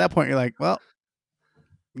 At that point, you're like, well,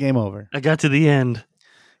 game over. I got to the end.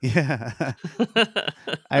 Yeah.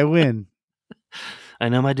 I win. I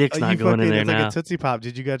know my dick's not going in there now. Like a Tootsie Pop.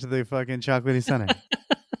 Did you get to the fucking chocolatey center?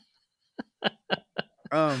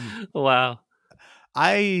 Wow.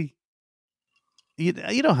 You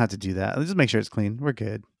don't have to do that. Let's just make sure it's clean. We're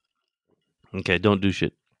good. Okay, don't douche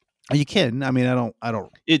it. Are you kidding? I mean, I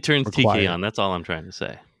don't. It turns require TK on. That's all I'm trying to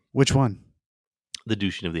say. Which one? The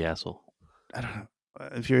douching of the asshole. I don't know.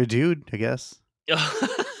 If you're a dude, I guess.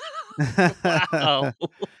 Wow.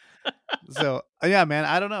 So yeah, man,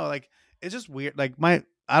 I don't know. Like, it's just weird. Like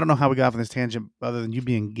I don't know how we got off on this tangent other than you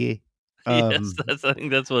being gay. Yes, I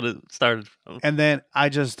think that's what it started from. And then I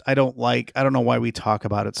don't know why we talk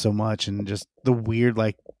about it so much, and just the weird,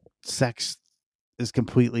 like, sex is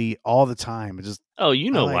completely all the time. It's just, Oh,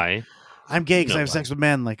 you know like, why. I'm gay You because know I have why. sex with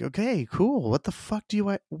men. Like, okay, cool. What the fuck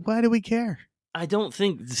why do we care? I don't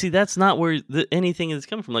think. See, that's not where anything is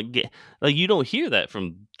coming from. Like, like you don't hear that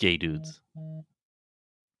from gay dudes.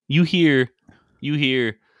 You hear,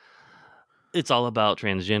 it's all about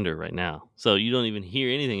transgender right now. So you don't even hear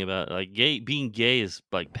anything about like gay. Being gay is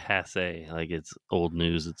like passe. Like it's old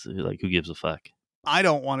news. It's like who gives a fuck. I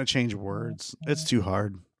don't want to change words. It's too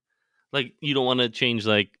hard. Like you don't want to change.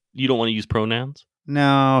 Like you don't want to use pronouns.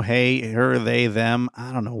 No, hey, her, they, them.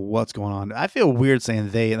 I don't know what's going on. I feel weird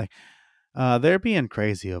saying they. Like, they're being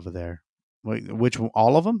crazy over there. Wait, which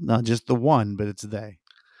all of them? No, just the one, but it's they.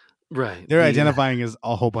 Right. They're identifying as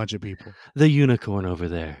a whole bunch of people. The unicorn over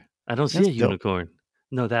there. I don't see That's a dope. unicorn.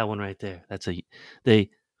 No, that one right there. That's they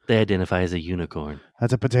identify as a unicorn.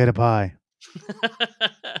 That's a potato pie.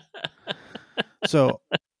 So,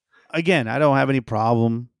 again, I don't have any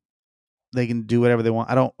problem. They can do whatever they want.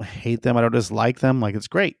 I don't hate them. I don't dislike them. Like, it's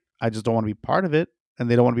great. I just don't want to be part of it, and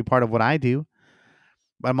they don't want to be part of what I do.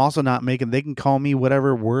 But I'm also not making. They can call me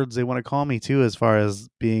whatever words they want to call me too, as far as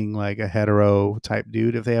being like a hetero type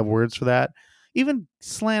dude. If they have words for that, even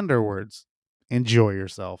slander words. Enjoy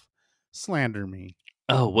yourself. Slander me.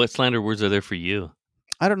 Oh, what slander words are there for you?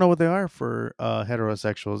 I don't know what they are for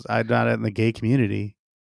heterosexuals. I'm not in the gay community.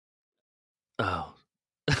 Oh,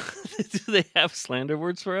 do they have slander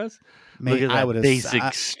words for us? Maybe Look at that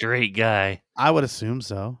basic straight guy. I would assume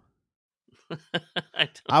so. I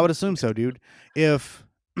I would assume so, dude. If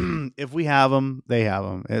we have them, they have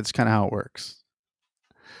them. It's kind of how it works.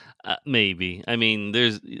 Maybe. I mean,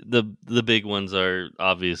 there's the big ones are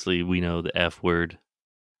obviously we know the F word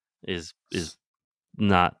is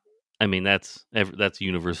not. I mean, that's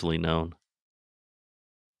universally known.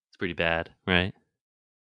 It's pretty bad, right?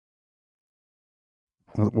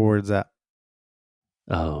 What word's that?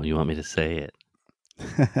 Oh, you want me to say it?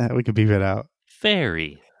 We can beep it out.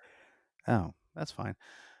 Fairy. Oh, that's fine.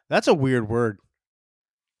 That's a weird word.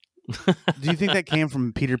 Do you think that came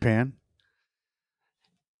from Peter Pan?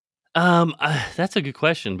 That's a good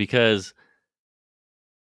question because,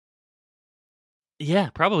 yeah,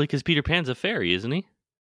 probably because Peter Pan's a fairy, isn't he?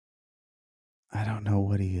 I don't know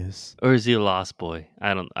what he is. Or is he a lost boy?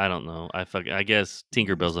 I don't know. I guess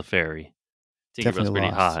Tinkerbell's a fairy. Tinkerbell's Definitely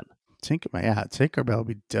pretty lost. hot. Tinkerbell would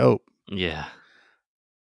be dope. Yeah,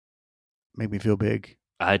 Make me feel big.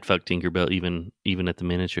 I'd fuck Tinkerbell even at the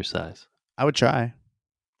miniature size. I would try.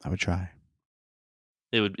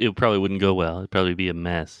 It probably wouldn't go well. It'd probably be a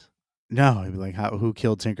mess. No, it'd be like, who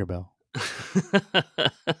killed Tinkerbell?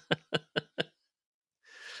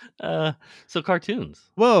 So cartoons.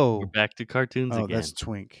 Whoa. We're back to cartoons again. That's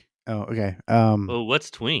Twink. Oh, okay. Oh,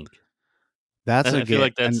 what's twink? That's I feel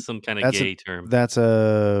like that's some kind of gay term. That's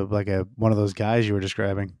like one of those guys you were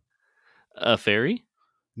describing. A fairy?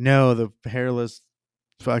 No, the hairless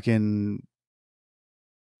fucking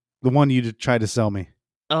the one you tried to sell me.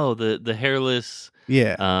 Oh, the hairless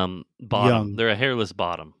Yeah. bottom. Young. They're a hairless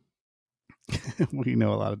bottom. We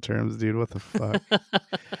know a lot of terms, dude. What the fuck?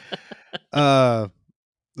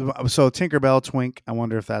 So Tinkerbell, Twink. I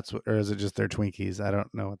wonder if that's or is it just their Twinkies? I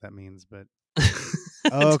don't know what that means, but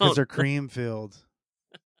because they're cream filled.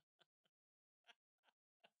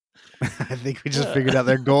 I think we just figured out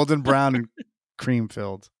they're golden brown and cream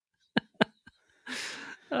filled.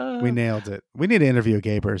 We nailed it. We need to interview a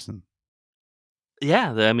gay person.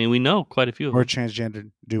 Yeah, I mean, we know quite a few of Or them.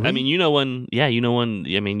 transgendered. Do we? I mean, you know one. Yeah, you know one.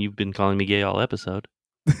 I mean, you've been calling me gay all episode.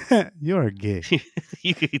 You're gay.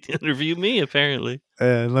 You could interview me, apparently.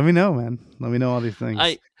 Let me know, man. Let me know all these things.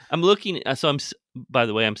 I'm looking. So by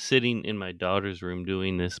the way, I'm sitting in my daughter's room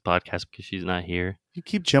doing this podcast because she's not here. You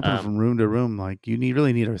keep jumping from room to room. Like you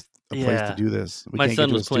really need a place to do this. My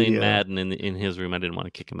son was playing Madden in his room. I didn't want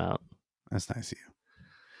to kick him out. That's nice of you.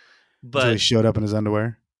 But until he showed up in his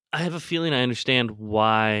underwear. I have a feeling I understand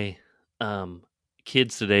why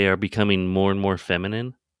kids today are becoming more and more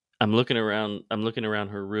feminine. I'm looking around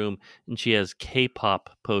her room, and she has K-pop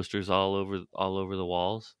posters all over the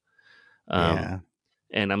walls. Yeah.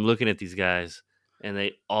 And I'm looking at these guys,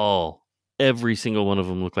 and every single one of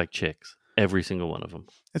them look like chicks. Every single one of them.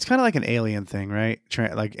 It's kind of like an alien thing, right?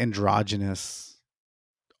 Like androgynous,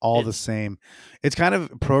 the same. It's kind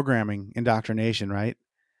of programming, indoctrination, right?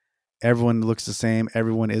 Everyone looks the same.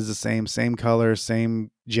 Everyone is the same color, same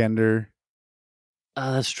gender.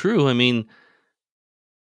 That's true. I mean,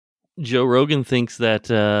 Joe Rogan thinks that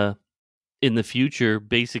in the future,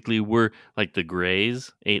 basically, we're like the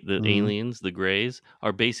Greys, the Mhm. aliens, the Greys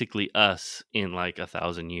are basically us in like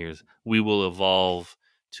 1,000 years. We will evolve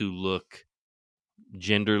to look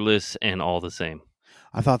genderless and all the same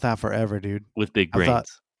I thought that forever, dude. with big I thought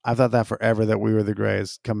brains. I thought that forever that we were the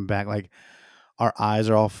Greys coming back. Like our eyes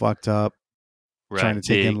are all fucked up, trying to Right.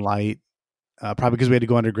 take in Big. light. Probably because we had to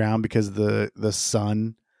go underground because the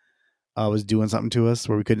sun was doing something to us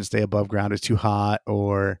where we couldn't stay above ground. It was too hot,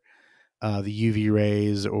 or the UV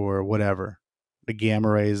rays, or whatever. The gamma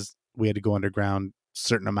rays. We had to go underground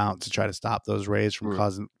certain amount to try to stop those rays from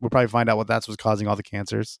causing. We'll probably find out what that's what's causing all the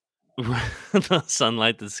cancers. The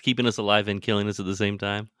sunlight that's keeping us alive and killing us at the same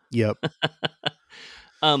time. Yep.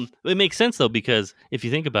 It makes sense though, because if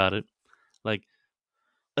you think about it, like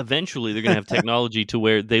eventually they're going to have technology to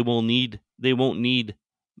where they won't need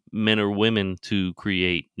men or women to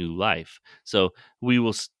create new life. So we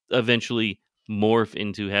will eventually morph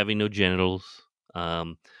into having no genitals.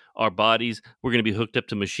 Our bodies, we're going to be hooked up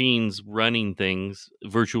to machines running things,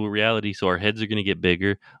 virtual reality. So our heads are going to get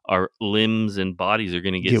bigger. Our limbs and bodies are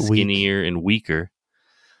going to get Get weak. skinnier and weaker.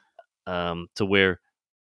 To where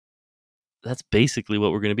that's basically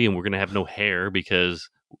what we're going to be. And we're going to have no hair because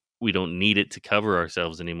we don't need it to cover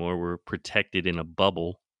ourselves anymore. We're protected in a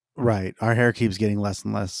bubble. Right. Our hair keeps getting less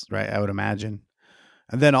and less, right? I would imagine.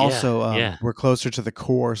 And then also, Yeah. we're closer to the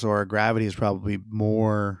core, so our gravity is probably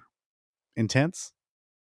more intense.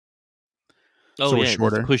 Oh, So we're yeah. It's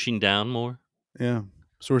shorter. pushing down more. Yeah.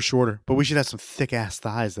 So we're shorter. But we should have some thick ass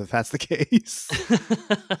thighs if that's the case.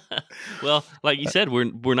 Well, like you said,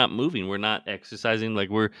 we're not moving. We're not exercising. Like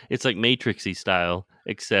it's like Matrixy style,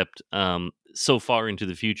 except so far into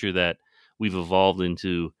the future that we've evolved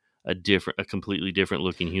into a completely different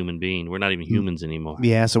looking human being. We're not even humans anymore.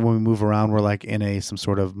 Yeah. So when we move around, we're like in some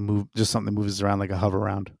sort of just something that moves around like a hover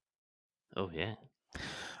round. Oh yeah.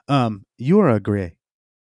 You are a gray.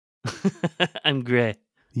 I'm gray.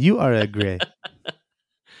 You are a gray.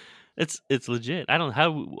 It's legit. I don't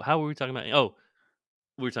how were we talking about? Oh,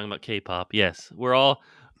 we were talking about K-pop. Yes, we're all.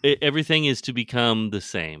 Everything is to become the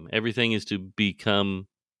same. Everything is to become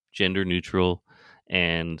gender neutral,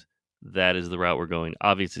 and that is the route we're going.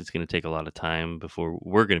 Obviously, it's going to take a lot of time before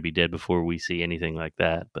we're going to be dead before we see anything like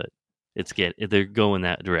that. But they're going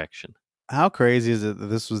that direction. How crazy is it that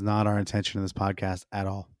this was not our intention in this podcast at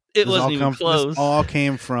all? It wasn't even close. This all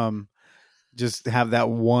came from just have that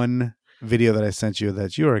one video that I sent you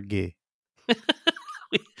that you are gay.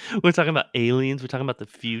 We're talking about aliens. We're talking about the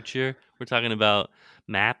future. We're talking about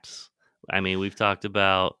maps. I mean, we've talked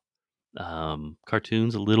about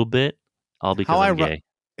cartoons a little bit, all because I'm gay.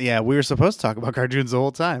 Yeah, we were supposed to talk about cartoons the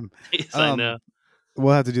whole time. Yes, I know.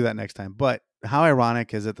 We'll have to do that next time. But how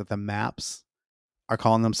ironic is it that the maps are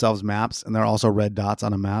calling themselves maps and they're also red dots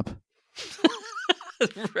on a map?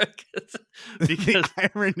 Because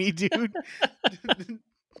the irony, dude.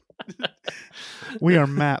 We are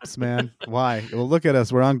maps, man. Why? Well, look at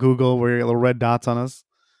us. We're on Google. We're little red dots on us.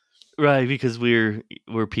 Right, because we're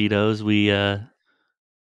pedos. We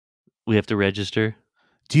have to register.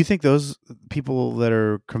 Do you think those people that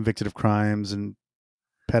are convicted of crimes and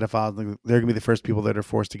pedophiles, they're gonna be the first people that are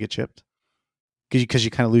forced to get chipped? Because you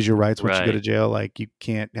kind of lose your rights once you go to jail. Like you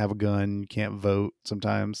can't have a gun, you can't vote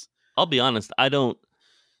sometimes. I'll be honest. I don't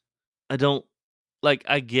like.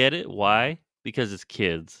 I get it. Why? Because it's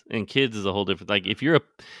kids, and kids is a whole different. Like if you're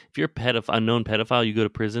a known pedophile, you go to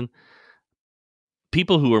prison.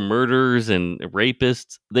 People who are murderers and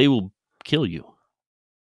rapists, they will kill you.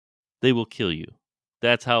 They will kill you.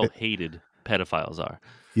 That's how hated pedophiles are.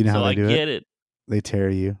 You know how they do it? I get it. They tear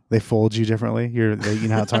you. They fold you differently. You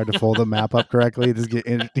know how it's hard to fold a map up correctly. Just get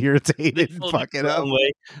irritated and fuck it up.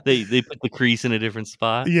 Way. They put the crease in a different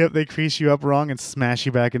spot. Yep, they crease you up wrong and smash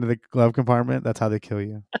you back into the glove compartment. That's how they kill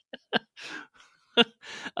you.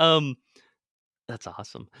 That's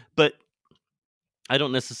awesome. But I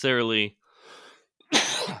don't necessarily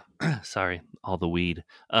sorry, all the weed.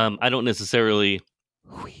 I don't necessarily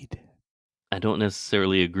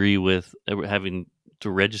agree with having to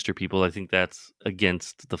register people. I think that's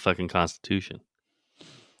against the fucking Constitution.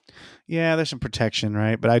 Yeah, there's some protection,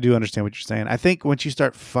 right? But I do understand what you're saying. I think once you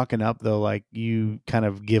start fucking up, though, like you kind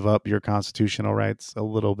of give up your constitutional rights a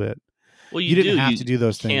little bit. Well, you didn't have to do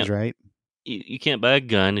those things, right? You can't buy a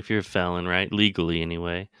gun if you're a felon, right? Legally,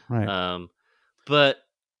 anyway. Right. But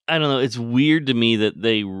I don't know. It's weird to me that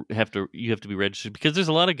you have to be registered, because there's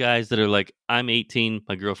a lot of guys that are like, I'm 18,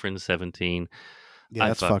 my girlfriend's 17. Yeah, I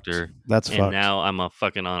that's fucked fucked. her, That's and fucked. now I'm a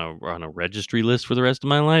fucking on a registry list for the rest of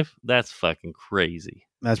my life. That's fucking crazy.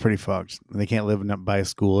 That's pretty fucked. They can't live by a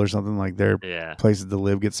school or something, like their Yeah. places to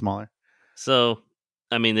live get smaller. So,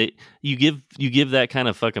 I mean, you give that kind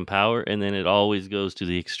of fucking power, and then it always goes to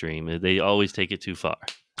the extreme. They always take it too far.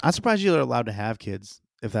 I'm surprised you're allowed to have kids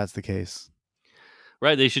if that's the case.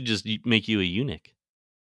 Right? They should just make you a eunuch.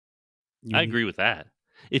 I agree with that.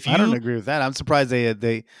 If you, I don't agree with that. I'm surprised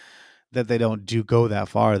they don't go that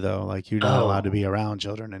far though. Like you're not allowed to be around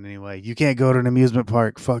children in any way. You can't go to an amusement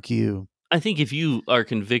park. Fuck you. I think if you are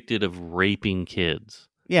convicted of raping kids,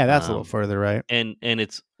 Yeah, that's a little further, right? and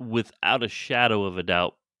it's without a shadow of a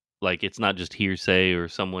doubt, like it's not just hearsay or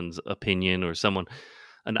someone's opinion or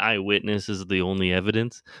an eyewitness is the only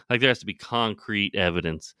evidence. Like there has to be concrete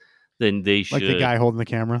evidence. Then they should, Like the guy holding the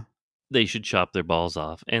camera. They should chop their balls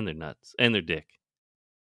off and their nuts and their dick.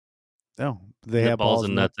 No, they have balls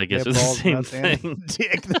and nuts. I guess are the same thing.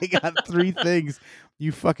 Dick. They got 3 things.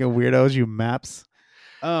 You fucking weirdos. You maps.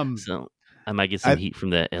 So I might get some heat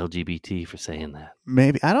from the LGBT for saying that.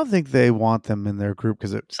 Maybe I don't think they want them in their group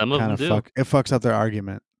because it some of them do. It fucks up their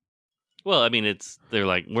argument. Well, I mean, they're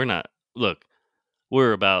like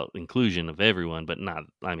we're about inclusion of everyone, but not.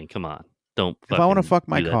 I mean, come on, don't. If I want to fuck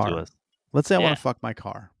my car, to us. Let's say I want to fuck my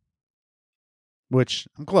car, which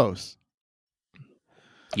I'm close.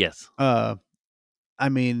 Yes. I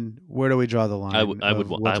mean, where do we draw the line? I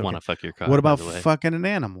want to fuck your car. What about fucking an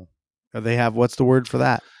animal? They have what's the word for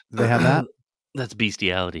that? Do they have that? That's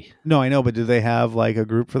bestiality. No, I know, but do they have like a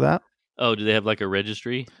group for that? Oh, do they have like a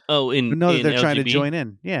registry? Oh, they're LGB? Trying to join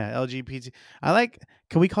in. Yeah, LGBT.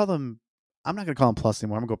 Can we call them? I'm not going to call them plus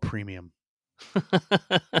anymore. I'm going to go premium.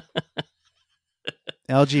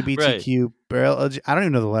 LGBTQ. Right. I don't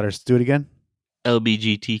even know the letters. Do it again.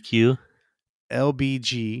 LGBTQ.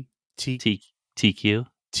 LGBTQ.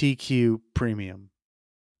 TQ premium.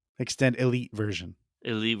 Extend elite version.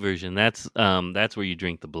 Elite version. That's where you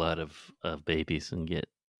drink the blood of babies and get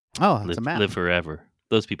live forever.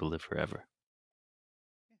 Those people live forever.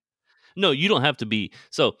 No, you don't have to be.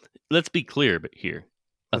 So let's be clear, but here,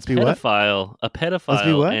 a pedophile,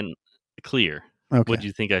 and clear. Okay. What do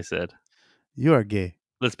you think I said? You are gay.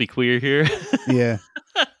 Let's be queer here. Yeah.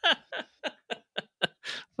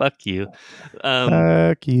 Fuck you.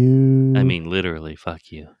 Fuck you. I mean, literally,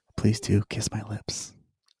 fuck you. Please do kiss my lips.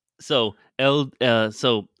 So, when a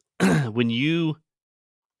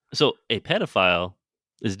pedophile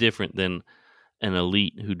is different than an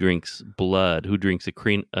elite who drinks blood, who drinks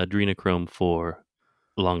adrenochrome for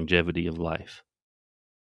longevity of life.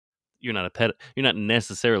 You're not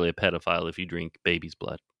necessarily a pedophile if you drink baby's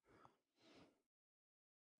blood.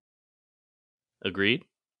 Agreed?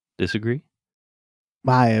 Disagree?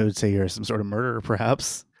 I would say you're some sort of murderer,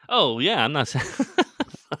 perhaps. Oh yeah, I'm not saying.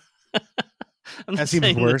 That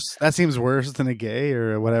seems worse. That seems worse than a gay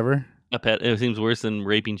or whatever. It seems worse than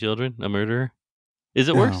raping children. A murderer. Is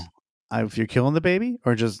it worse? If you're killing the baby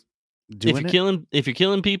or just doing if you're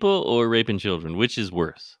killing people or raping children, which is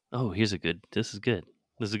worse? Oh, this is good. This is a good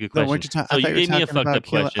question. No, you gave me a fucked up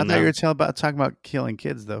question. I thought you were talking about killing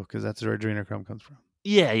kids though, because that's where adrenochrome comes from.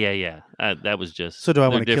 Yeah. That was just. So do I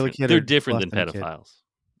want to kill a kid? They're different than pedophiles.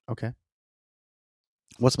 Okay.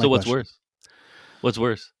 What's worse? What's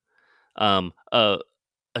worse? A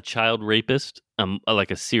child rapist,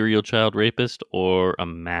 like a serial child rapist, or a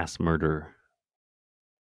mass murderer?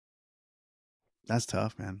 That's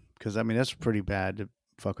tough, man. Because I mean, that's pretty bad to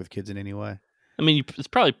fuck with kids in any way. I mean, it's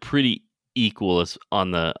probably pretty equal as on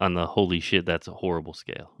the holy shit. That's a horrible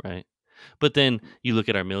scale, right? But then you look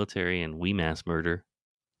at our military, and we mass murder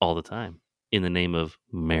all the time in the name of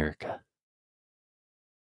America.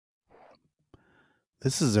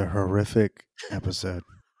 This is a horrific episode.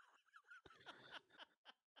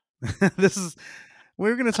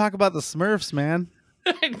 We're going to talk about the Smurfs, man.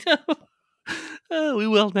 I know. We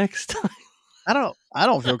will next time. I don't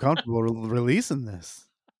feel comfortable releasing this.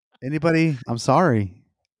 Anybody? I'm sorry.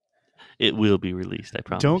 It will be released. I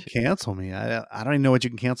promise. Don't cancel me. I don't even know what you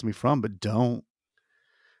can cancel me from, but don't.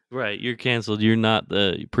 Right, you're canceled. You're not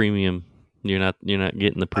the premium. You're not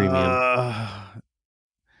getting the premium.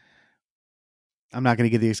 I'm not going to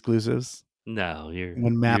get the exclusives. No,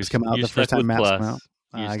 when maps come out. The first time maps come out,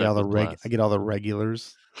 I get all the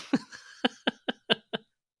regulars.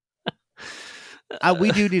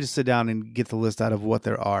 We do need to sit down and get the list out of what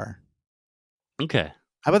there are. Okay.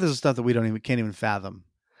 How about this stuff that we can't even fathom?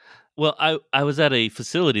 Well, I was at a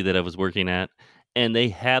facility that I was working at, and they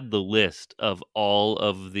had the list of all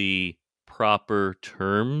of the proper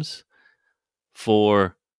terms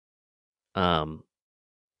for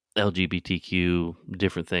LGBTQ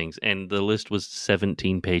different things, and the list was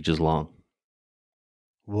 17 pages long.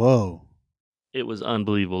 Whoa. It was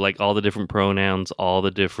unbelievable. Like all the different pronouns, all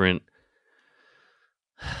the different.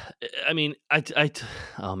 I mean,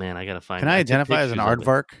 oh man, I gotta find. Can I took identify as an pictures of it.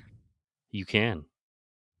 aardvark? You can.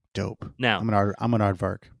 Dope. Now, I'm an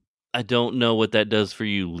aardvark. I don't know what that does for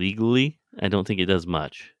you legally. I don't think it does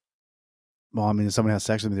much. Well, I mean, if someone has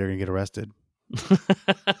sex with me, they're gonna get arrested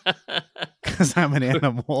because I'm an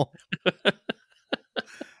animal.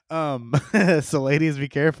 So ladies, be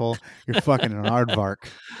careful. You're fucking an aardvark.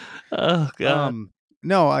 Oh god.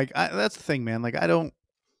 No, like that's the thing, man. Like I don't.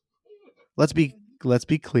 Let's be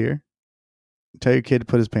clear. Tell your kid to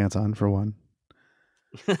put his pants on for one.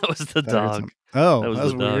 That was the That hurts dog. him. Oh, That was that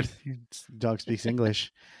was the dog. weird. Dog speaks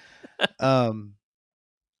English.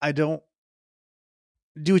 I don't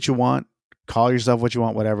do what you want. Call yourself what you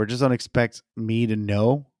want, whatever. Just don't expect me to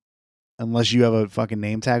know unless you have a fucking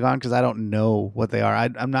name tag on, because I don't know what they are.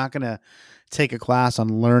 I'm not going to take a class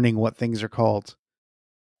on learning what things are called.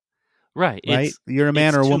 Right. Right? You're a man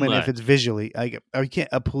it's or a too woman much. if it's visually. Like, you can't.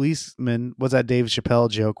 A policeman. What's that Dave Chappelle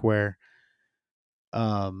joke where,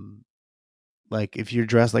 like if you're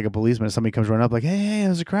dressed like a policeman, and somebody comes running up like, hey,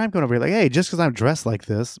 there's a crime going over here. Like, hey, just because I'm dressed like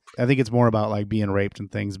this, I think it's more about like being raped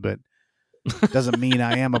and things, but doesn't mean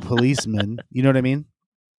I am a policeman. You know what I mean?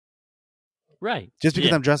 Right. Just because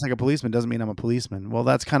Yeah. I'm dressed like a policeman doesn't mean I'm a policeman. Well,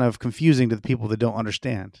 that's kind of confusing to the people that don't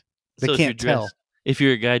understand. They So can't tell. If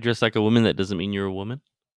you're a guy dressed like a woman, that doesn't mean you're a woman.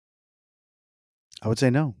 I would say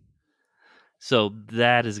no. So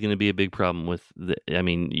that is going to be a big problem with I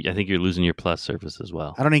think you're losing your plus service as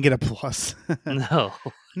well. I don't even get a plus. No.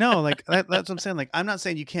 No, like that's what I'm saying. Like, I'm not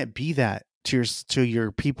saying you can't be that to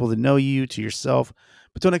your people that know you, to yourself,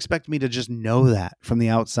 but don't expect me to just know that from the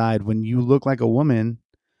outside. When you look like a woman,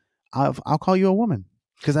 I'll call you a woman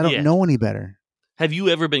because I don't Yes. know any better. Have you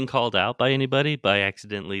ever been called out by anybody by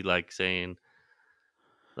accidentally, like saying,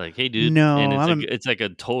 like, "Hey, dude," No, and it's like a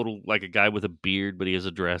total, like a guy with a beard, but he has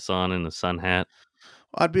a dress on and a sun hat.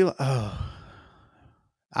 I'd be like, oh,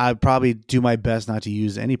 I'd probably do my best not to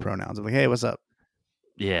use any pronouns. I'm like, hey, what's up?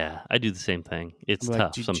 Yeah, I do the same thing. It's I'd be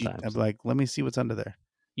tough like, sometimes. I'd be like, let me see what's under there.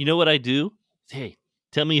 You know what I do? Hey,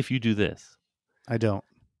 tell me if you do this. I don't.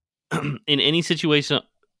 In any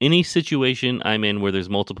situation I'm in where there's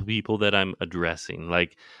multiple people that I'm addressing,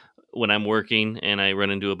 like when I'm working and I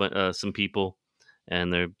run into some people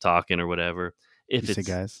and they're talking or whatever. If You say it's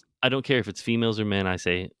guys. I don't care if it's females or men. I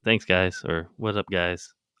say thanks, guys, or what up,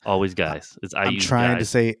 guys. Always guys. I'm trying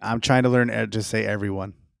to learn to say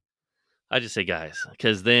everyone. I just say guys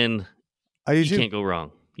because then I do you too. can't go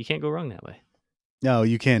wrong. You can't go wrong that way. No,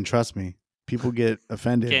 you can. Trust me. People get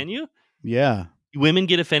offended. Can you? Yeah. Women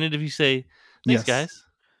get offended if you say thanks, Yes. guys.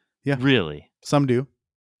 Yeah. Really? Some do.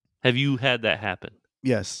 Have you had that happen?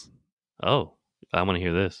 Yes. Oh, I want to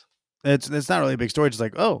hear this. It's not really a big story. Just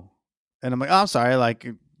like, oh, and I'm like, oh, I'm sorry. Like,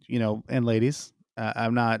 and ladies,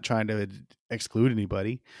 I'm not trying to exclude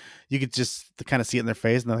anybody. You could just kind of see it in their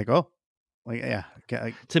face, and they're like, oh, like, yeah.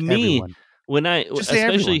 To me, everyone. when I Just say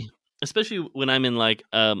everyone. especially when I'm in like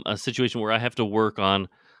a situation where I have to work on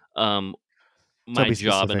my be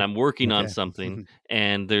job and specific. I'm working on Okay. something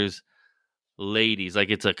and there's ladies, like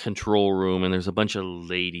it's a control room and there's a bunch of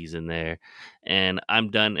ladies in there and I'm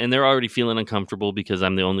done and they're already feeling uncomfortable because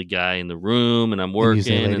I'm the only guy in the room and I'm And working you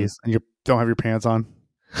say ladies, and you don't have your pants on.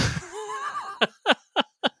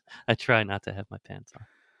 I try not to have my pants on.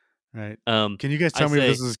 Right. Um, Can you guys tell I me if say-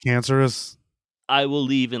 this is cancerous? I will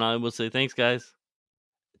leave and I will say thanks, guys.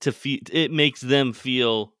 It makes them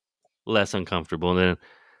feel less uncomfortable. And then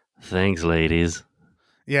thanks, ladies.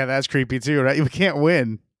 Yeah, that's creepy too, right? We can't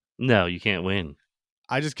win. No, you can't win.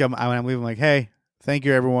 I just come when I'm leaving, like, hey, thank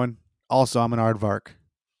you, everyone. Also, I'm an aardvark.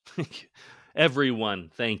 Everyone,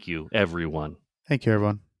 thank you, everyone. Thank you,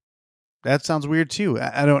 everyone. That sounds weird too.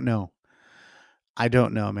 I don't know. I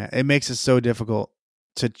don't know, man. It makes it so difficult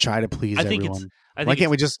to try to please I think everyone. I Why think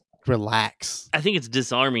can't we just relax? I think it's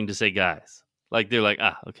disarming to say guys. Like they're like,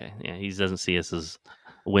 okay, yeah, he doesn't see us as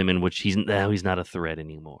women, which he's not a threat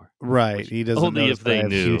anymore. Right. Which He doesn't only notice if that I they have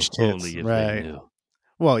knew. huge tits. Only if Right. they knew.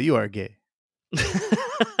 Well, you are gay.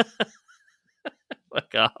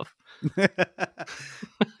 Fuck off.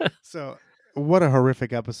 So, what a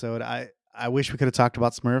horrific episode. I wish we could have talked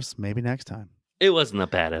about Smurfs. Maybe next time. It wasn't a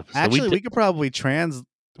bad episode. Actually, we could probably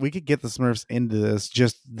we could get the Smurfs into this,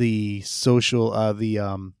 just the social,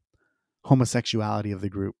 homosexuality of the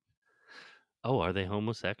group. Oh, are they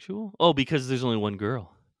homosexual? Oh, because there's only one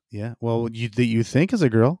girl. Yeah. Well, you think is a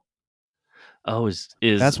girl. Oh, is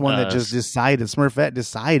That's one that just decided. Smurfette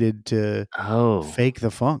decided to fake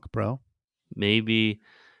the funk, bro. Maybe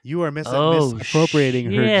You are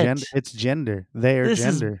misappropriating her shit. gender. It's gender. Their This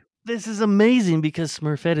is gender. This is amazing because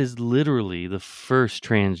Smurfette is literally the first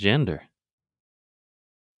transgender.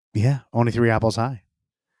 Yeah, only 3 apples high.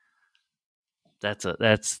 That's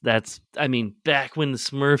I mean, back when the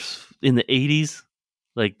Smurfs in the 80s,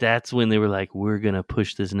 like that's when they were like, we're gonna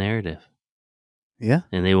push this narrative. Yeah,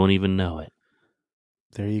 And they won't even know it.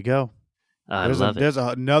 there you go. I love it. There's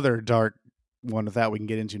another dark one with that we can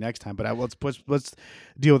get into next time. But let's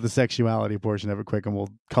deal with the sexuality portion of it quick, and we'll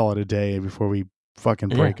call it a day before we fucking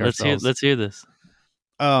break ourselves. Let's hear this.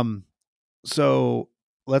 So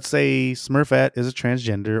let's say Smurfette is a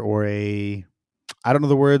transgender or a, I don't know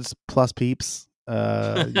the words, plus peeps. You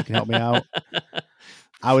can help me out.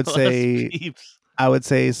 I would say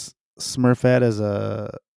Smurfette as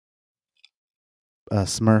a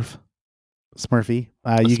Smurf. Smurfy.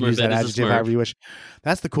 You can use that adjective however you wish.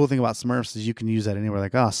 That's the cool thing about Smurfs is you can use that anywhere.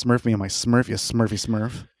 Like, oh, Smurf me and my Smurf, you Smurfy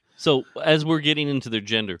Smurf. So as we're getting into their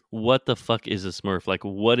gender, what the fuck is a Smurf? Like,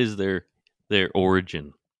 what is their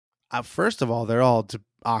origin? First of all, they're all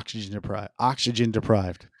oxygen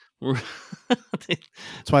deprived.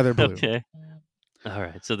 That's why they're blue. Okay. All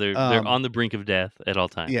right. So they're on the brink of death at all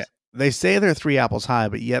times. Yeah. They say they're 3 apples high,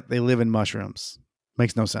 but yet they live in mushrooms.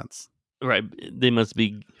 Makes no sense. Right. They must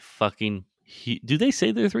be fucking... Do they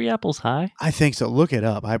say they're 3 apples high? I think so. Look it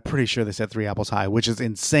up. I'm pretty sure they said 3 apples high, which is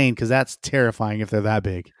insane because that's terrifying if they're that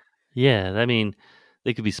big. Yeah. I mean,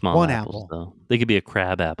 they could be small 1 apples, apple. though. They could be a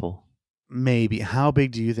crab apple. Maybe. How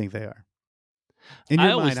big do you think they are? In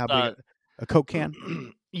your mind, how big? A Coke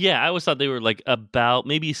can? Yeah, I always thought they were like about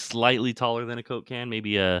maybe slightly taller than a Coke can.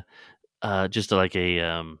 Maybe just like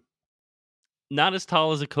a not as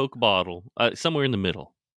tall as a Coke bottle. Somewhere in the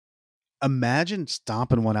middle. Imagine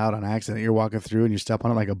stomping one out on accident. You're walking through and you step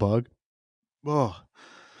on it like a bug. Oh,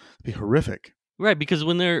 it'd be horrific. Right, because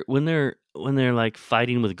when they're like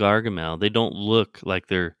fighting with Gargamel, they don't look like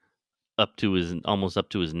they're almost up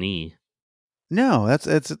to his knee. No, that's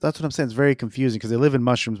what I'm saying. It's very confusing because they live in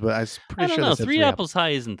mushrooms, but I'm pretty sure they said 3 apples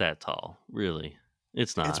high isn't that tall, really.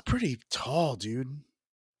 It's not. It's pretty tall, dude.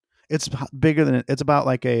 It's bigger than it's about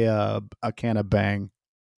like a can of Bang.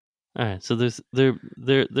 All right, so they're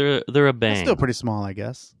a Bang. It's still pretty small, I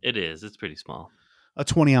guess. It is. It's pretty small. A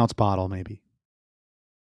 20-ounce bottle, maybe.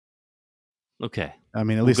 Okay. I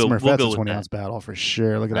mean, at least Smurfette's a 20-ounce bottle for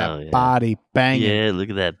sure. Look at that body banging. Yeah, look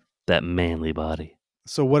at that manly body.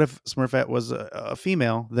 So what if Smurfette was a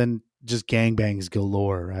female? Then just gangbangs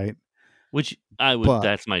galore, right? Which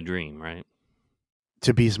that's my dream, right?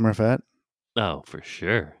 To be Smurfette? Oh, for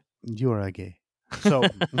sure. You are a gay. So,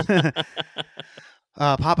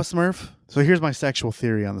 Papa Smurf. So here's my sexual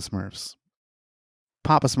theory on the Smurfs.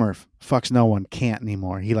 Papa Smurf fucks no one, can't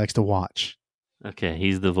anymore. He likes to watch. Okay,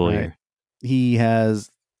 he's the voyeur. Right? He has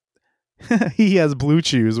blue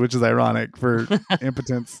chews, which is ironic for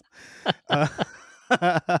impotence.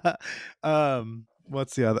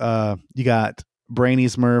 What's the other? You got Brainy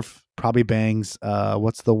Smurf, probably bangs.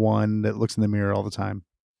 What's the one that looks in the mirror all the time?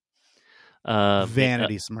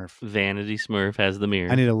 Vanity Smurf. Vanity Smurf has the mirror.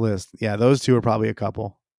 I need a list. Yeah, those two are probably a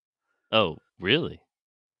couple. Oh, really?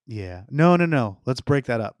 Yeah. No. Let's break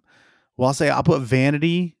that up. Well, I'll put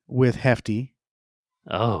Vanity with Hefty.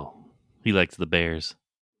 Oh, he likes the bears.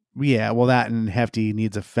 Yeah, well, that and Hefty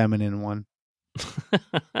needs a feminine one.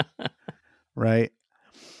 Right?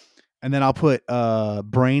 And then I'll put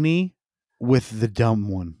Brainy with the dumb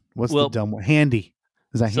one. What's the dumb one? Handy.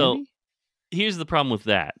 Is that Handy? Here's the problem with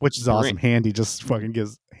that. Which is awesome. Handy just fucking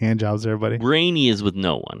gives hand jobs to everybody. Brainy is with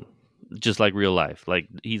no one. Just like real life. Like,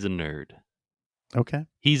 he's a nerd. Okay.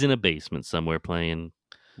 He's in a basement somewhere playing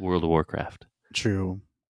World of Warcraft. True.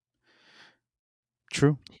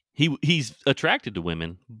 He's attracted to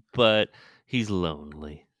women, but he's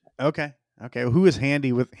lonely. Okay. Who is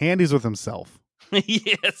Handy with? Handy's with himself.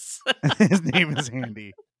 Yes. His name is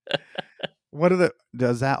Handy.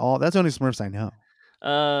 Does that all? That's the only Smurfs I know.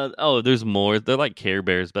 There's more. They're like Care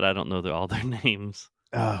Bears, but I don't know all their names.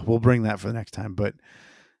 We'll bring that for the next time. But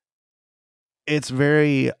it's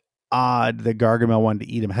very odd that Gargamel wanted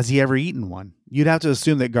to eat him. Has he ever eaten one? You'd have to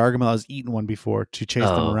assume that Gargamel has eaten one before to chase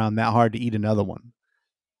them around that hard to eat another one.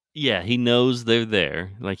 Yeah, he knows they're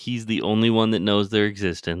there. Like, he's the only one that knows their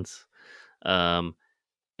existence. And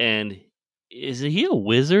is he a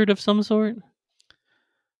wizard of some sort?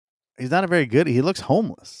 He's not a very good. He looks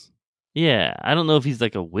homeless. Yeah, I don't know if he's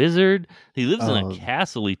like a wizard. He lives in a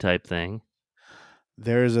castle-y type thing.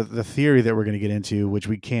 There's the theory that we're going to get into, which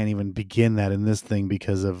we can't even begin that in this thing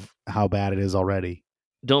because of how bad it is already.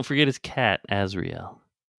 Don't forget his cat, Azrael.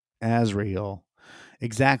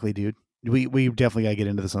 Exactly, dude. We definitely got to get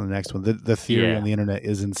into this on the next one. The theory on the internet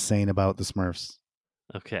is insane about the Smurfs.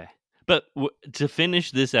 Okay. But to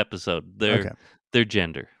finish this episode, their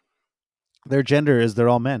gender. Their gender is they're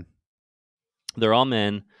all men. They're all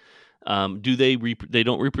men. Do they they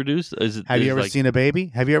don't reproduce? Have you ever seen a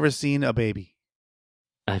baby? Have you ever seen a baby?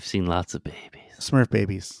 I've seen lots of babies. Smurf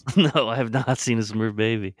babies. No, I have not seen a Smurf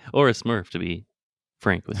baby or a Smurf, to be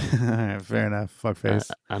frank with you. All right, fair enough. Fuckface.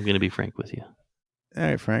 I'm going to be frank with you. All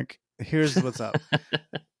right, Frank. Here's what's up.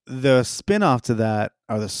 The spin-off to that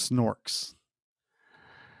are the Snorks.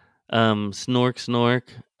 Snork.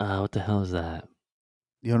 What the hell is that?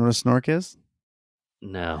 You don't know what a Snork is?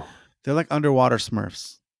 No. They're like underwater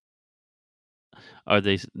Smurfs. Are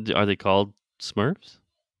they called Smurfs?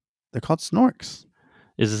 They're called Snorks.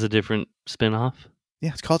 Is this a different spin-off?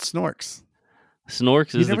 Yeah, it's called Snorks.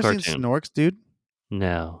 Snorks is the You've cartoon. never seen Snorks, dude?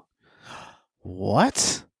 No.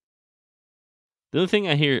 What? The only thing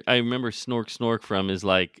I remember Snork from is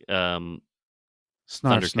like Snarf,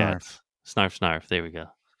 Thundercats. Snarf. Snarf. There we go.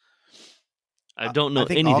 I don't know I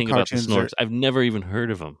think anything all about the cartoons Snorks. I've never even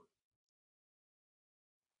heard of them.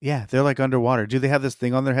 Yeah, they're like underwater. Do they have this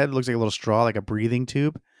thing on their head? It looks like a little straw, like a breathing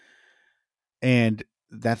tube. And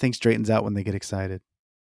that thing straightens out when they get excited.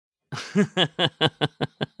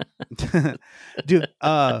 Dude,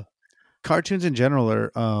 cartoons in general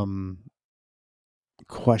are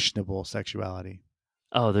questionable sexuality.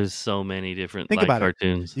 Oh, there's so many different Think about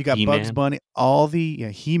cartoons. it. You got He-Man? Bugs Bunny,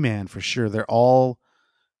 He-Man for sure. They're all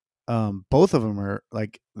both of them are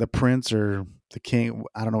like the prince or the king.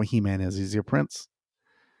 I don't know what He-Man is. Is he a prince?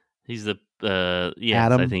 He's the yes,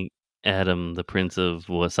 Adam? I think Adam, the prince of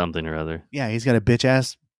something or other. Yeah, he's got a bitch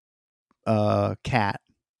ass cat.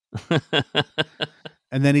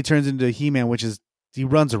 And then he turns into He-Man, which is he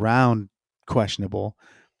runs around questionable.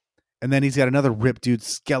 And then he's got another ripped dude,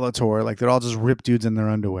 Skeletor. Like they're all just ripped dudes in their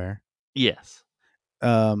underwear. Yes.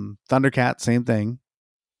 Thundercat, same thing.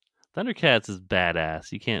 Thundercats is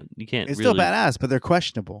badass. You can't It's really still badass, but they're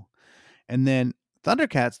questionable. And then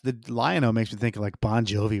Thundercats, the Lion-O makes me think of like Bon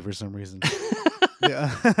Jovi for some reason.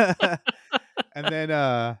 Yeah. And then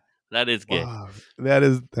that is gay. wow, that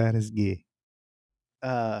is gay.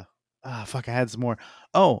 Fuck, I had some more.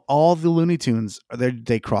 Oh, all the Looney Tunes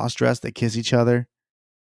they cross dress, they kiss each other.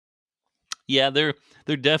 Yeah, they're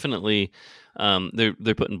definitely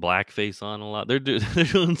they're putting blackface on a lot. They're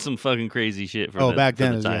doing some fucking crazy shit for back for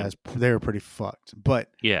then the time. they were pretty fucked. But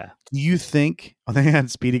Yeah. do you think they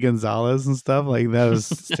had Speedy Gonzalez and stuff like that was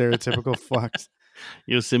stereotypical fucked?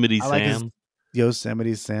 Yosemite I like Sam.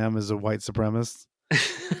 Yosemite Sam is a white supremacist.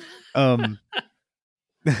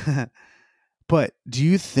 But do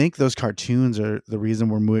you think those cartoons are the reason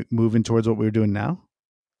we're moving towards what we're doing now?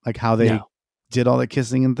 Like how they did all that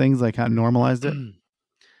kissing and things, like how normalized it?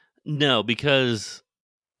 No, because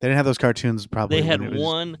they didn't have those cartoons probably. They had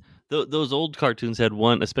one, those old cartoons had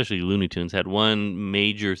one, especially Looney Tunes, had one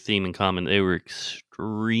major theme in common. They were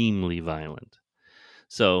extremely violent.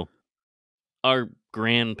 So our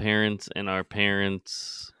grandparents and our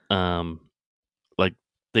parents, like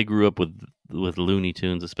they grew up with Looney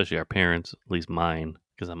Tunes, especially our parents, at least mine,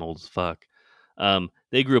 because I'm old as fuck.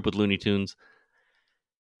 They grew up with Looney Tunes,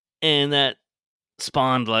 and that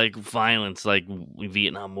spawned like violence, like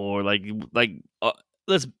Vietnam War, like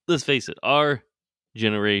let's face it, our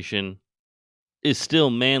generation is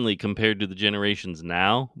still manly compared to the generations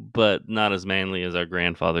now, but not as manly as our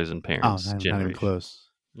grandfathers and parents' generation. Not even close.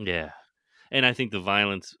 Yeah, and I think the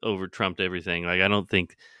violence over trumped everything. Like I don't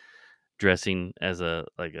think dressing as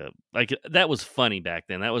like that was funny back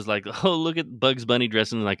then. That was like, oh, look at Bugs Bunny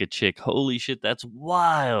dressing like a chick. Holy shit, that's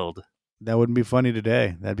wild. That wouldn't be funny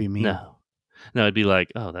today. That'd be mean. No, it'd be like,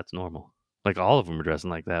 oh, that's normal. Like all of them are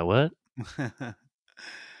dressing like that. What?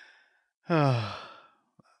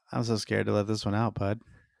 I'm so scared to let this one out, bud.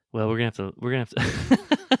 Well, we're gonna have to.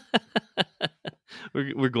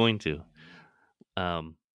 we're going to.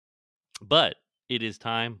 But it is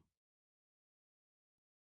time.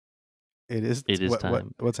 It is. It is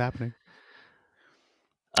time. What's happening?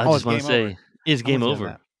 I just want to say, it's game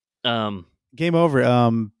over. Game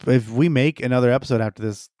over. If we make another episode after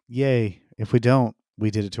this, yay. If we don't, we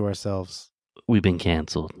did it to ourselves. We've been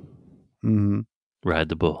canceled. Mm-hmm. Ride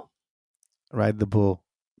the bull. Ride the bull.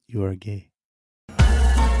 You are gay.